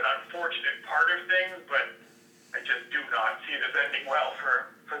 It's an unfortunate part of things, but I just do not see this ending well for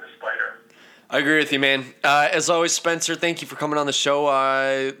the Spider. I agree with you, man. As always, Spencer, thank you for coming on the show.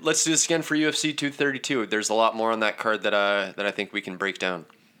 Let's do this again for UFC 232. There's a lot more on that card that I think we can break down.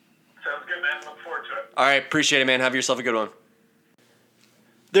 Sounds good, man. Look forward to it. All right, appreciate it, man. Have yourself a good one.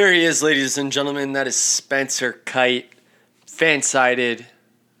 There he is, ladies and gentlemen. That is Spencer Kite, Fansided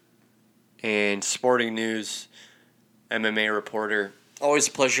and Sporting News MMA reporter. Always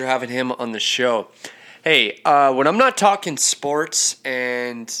a pleasure having him on the show. Hey, when I'm not talking sports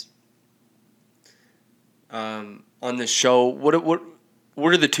and on the show, what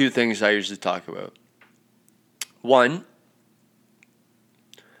are the two things I usually talk about? One,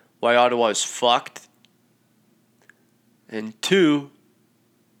 why Ottawa is fucked. And two,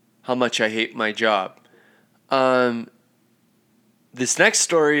 how much I hate my job. This next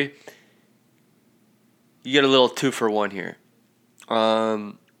story, you get a little 2-for-1 here.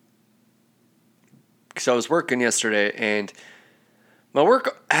 Because I was working yesterday, and my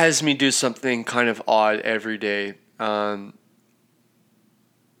work has me do something kind of odd every day. And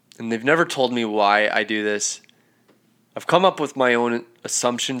they've never told me why I do this. I've come up with my own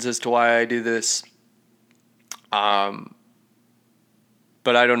assumptions as to why I do this.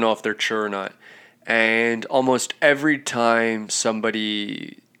 But I don't know if they're true or not. And almost every time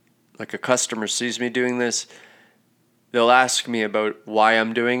somebody, like a customer, sees me doing this, they'll ask me about why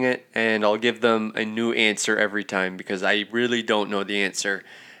I'm doing it, and I'll give them a new answer every time because I really don't know the answer.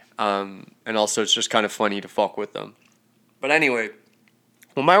 And also, it's just kind of funny to fuck with them. But anyway,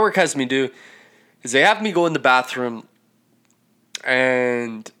 what my work has me do is they have me go in the bathroom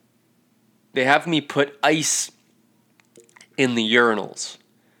and they have me put ice in the urinals.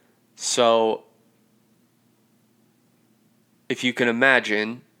 So, if you can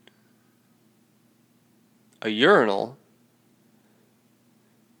imagine a urinal,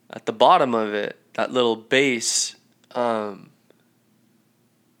 at the bottom of it, that little base that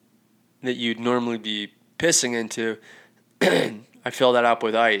you'd normally be pissing into, I fill that up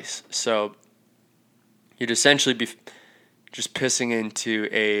with ice. So you'd essentially be just pissing into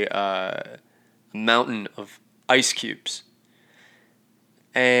a mountain of ice cubes.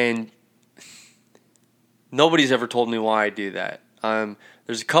 And nobody's ever told me why I do that.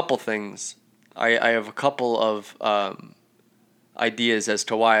 There's a couple things. I have a couple of ideas as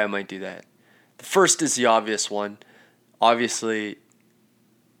to why I might do that. The first is the obvious one. Obviously,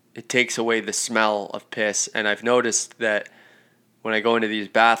 it takes away the smell of piss, and I've noticed that when I go into these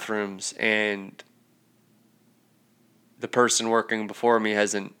bathrooms and the person working before me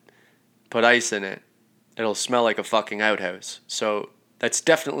hasn't put ice in it, it'll smell like a fucking outhouse. So that's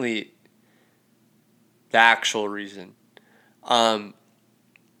definitely the actual reason. The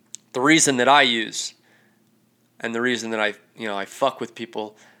reason that I use, and the reason that I fuck with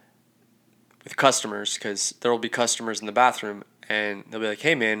people, with customers, because there will be customers in the bathroom, and they'll be like,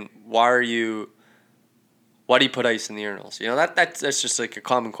 "Hey man, why do you put ice in the urinals?" That's just like a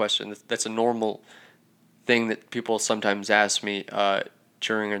common question. That's a normal thing that people sometimes ask me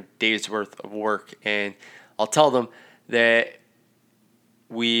during a day's worth of work, and I'll tell them that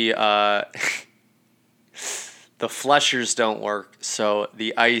we the flushers don't work, so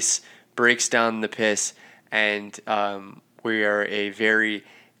the ice breaks down the piss, and we are a very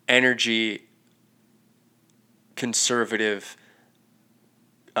energy conservative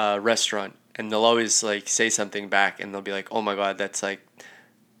restaurant. And they'll always say something back, and they'll be like, "Oh my god, that's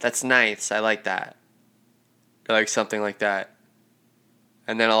nice. I like that." Or like something like that.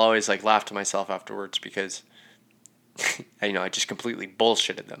 And then I'll always laugh to myself afterwards because I just completely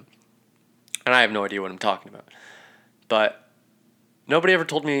bullshitted them. And I have no idea what I'm talking about. But nobody ever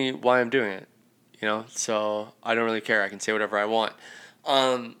told me why I'm doing it, so I don't really care. I can say whatever I want.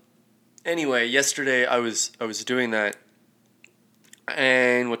 Anyway, yesterday I was doing that,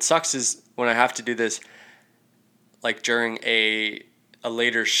 and what sucks is when I have to do this, during a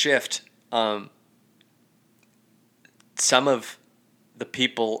later shift, some of the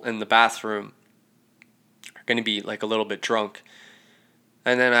people in the bathroom are going to be a little bit drunk,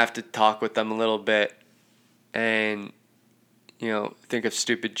 and then I have to talk with them a little bit, and think of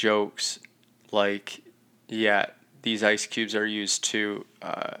stupid jokes these ice cubes are used to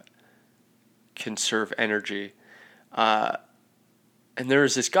conserve energy. And there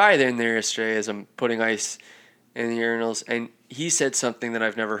was this guy in there yesterday as I'm putting ice in the urinals, and he said something that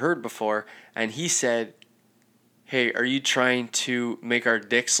I've never heard before, and he said, "Hey, are you trying to make our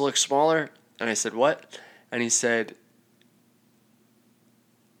dicks look smaller?" And I said, "What?" And he said,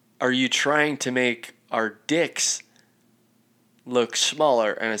 "Are you trying to make our dicks look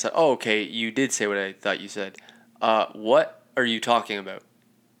smaller. And I said, oh, okay, you did say what I thought you said. What are you talking about?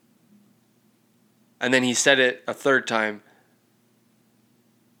 And then he said it a third time.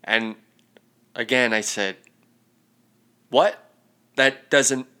 And again, I said, what? That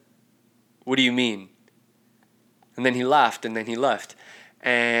doesn't, what do you mean? And then he laughed and then he left.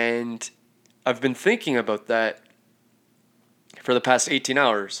 And I've been thinking about that for the past 18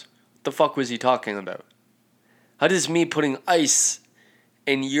 hours. What the fuck was he talking about? How does me putting ice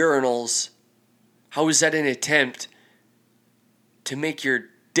in urinals, how is that an attempt to make your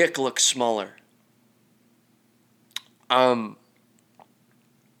dick look smaller?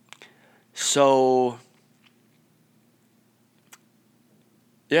 So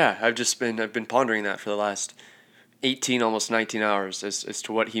yeah, I've been pondering that for the last 18, almost 19 hours as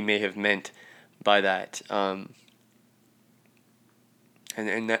to what he may have meant by that. And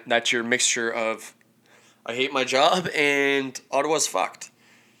that's your mixture of I hate my job and Ottawa's fucked.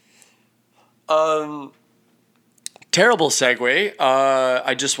 Terrible segue.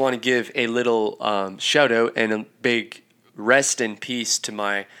 I just want to give a little shout out and a big rest in peace to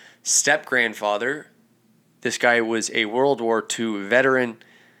my step-grandfather. This guy was a World War II veteran,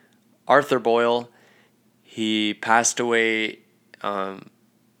 Arthur Boyle. He passed away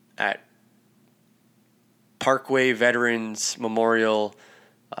at Parkway Veterans Memorial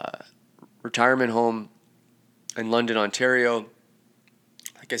Retirement Home in London, Ontario.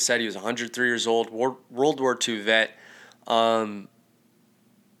 Like I said, he was 103 years old, World War II vet. I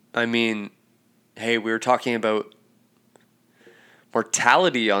mean, hey, we were talking about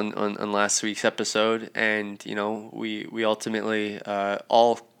mortality on last week's episode, and you know we ultimately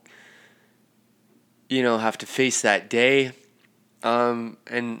all have to face that day, and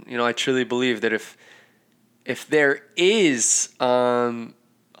you know I truly believe that if there is a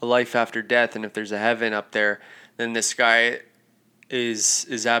life after death, and if there's a heaven up there, then this guy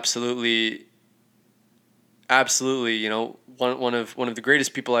is absolutely one of the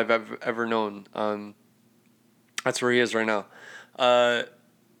greatest people I've ever known. That's where he is right now.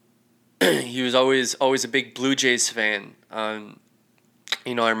 He was always a big Blue Jays fan. I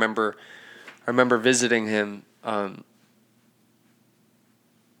remember visiting him,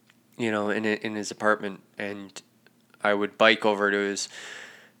 in his apartment, and I would bike over to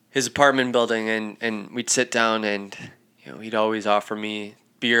his apartment building, and we'd sit down, and he'd always offer me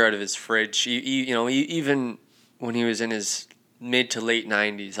beer out of his fridge. Even when he was in his mid to late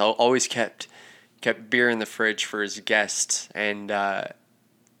 90s, always kept beer in the fridge for his guests. And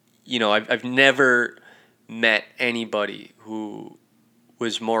I've never met anybody who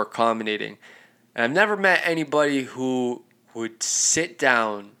was more accommodating, and I've never met anybody who would sit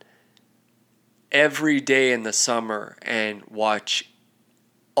down every day in the summer and watch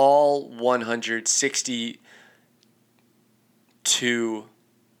all 162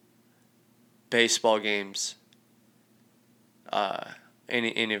 baseball games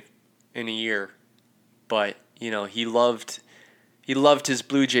in a year. But he loved his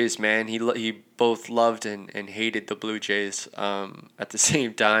Blue Jays, man. He both loved and hated the Blue Jays at the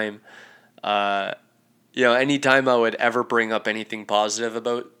same time. Anytime I would ever bring up anything positive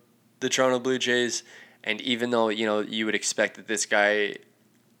about the Toronto Blue Jays, and even though you would expect that this guy,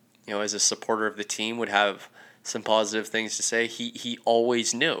 as a supporter of the team, would have some positive things to say, he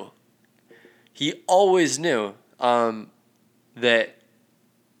always knew. He always knew that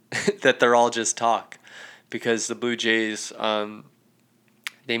that they're all just talk, because the Blue Jays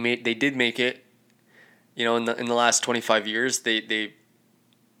they did make it. In the last 25 years, they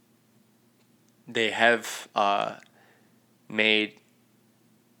have made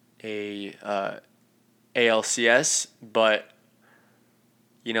a ALCS, but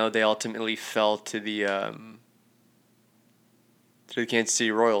they ultimately fell to the Kansas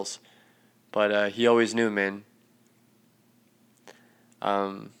City Royals. But he always knew, man.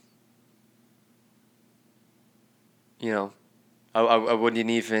 I wouldn't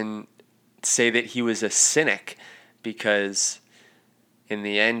even say that he was a cynic, because in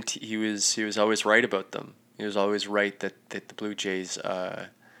the end he was always right about them. He was always right that the Blue Jays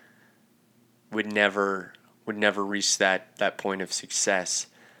would never reach that point of success,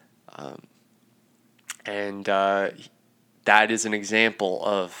 and that is an example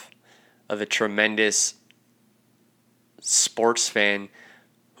of a tremendous sports fan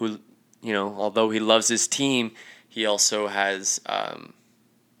who, although he loves his team, he also has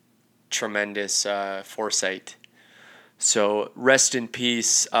tremendous foresight. So rest in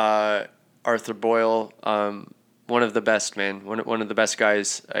peace, Arthur Boyle. One of the best, man. One of the best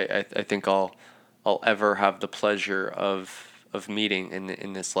guys I think I'll ever have the pleasure of meeting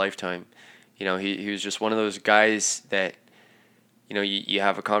in this lifetime. He was just one of those guys that you know, you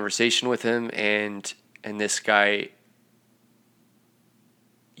have a conversation with him, and this guy,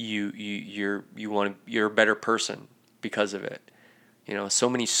 you're a better person because of it. You know, so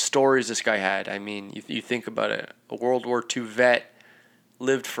many stories this guy had. I mean, you think about it, a World War II vet,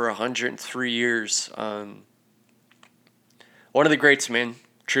 lived for 103 years. One of the greats, man,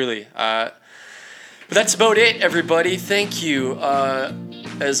 truly. But that's about it, everybody. Thank you.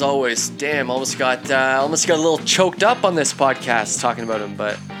 As always, damn, almost got a little choked up on this podcast talking about him,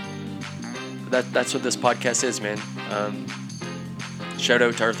 but that's what this podcast is, man. Shout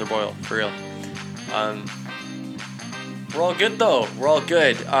out to Arthur Boyle, for real. We're all good, though. We're all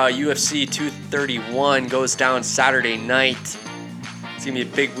good. UFC 231 goes down Saturday night. It's going to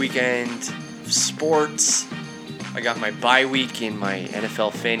be a big weekend of sports. I got my bye week in my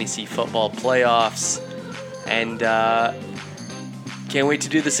NFL fantasy football playoffs. And can't wait to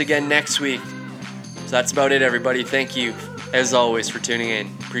do this again next week. So that's about it, everybody. Thank you, as always, for tuning in.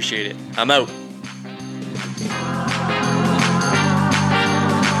 Appreciate it. I'm out.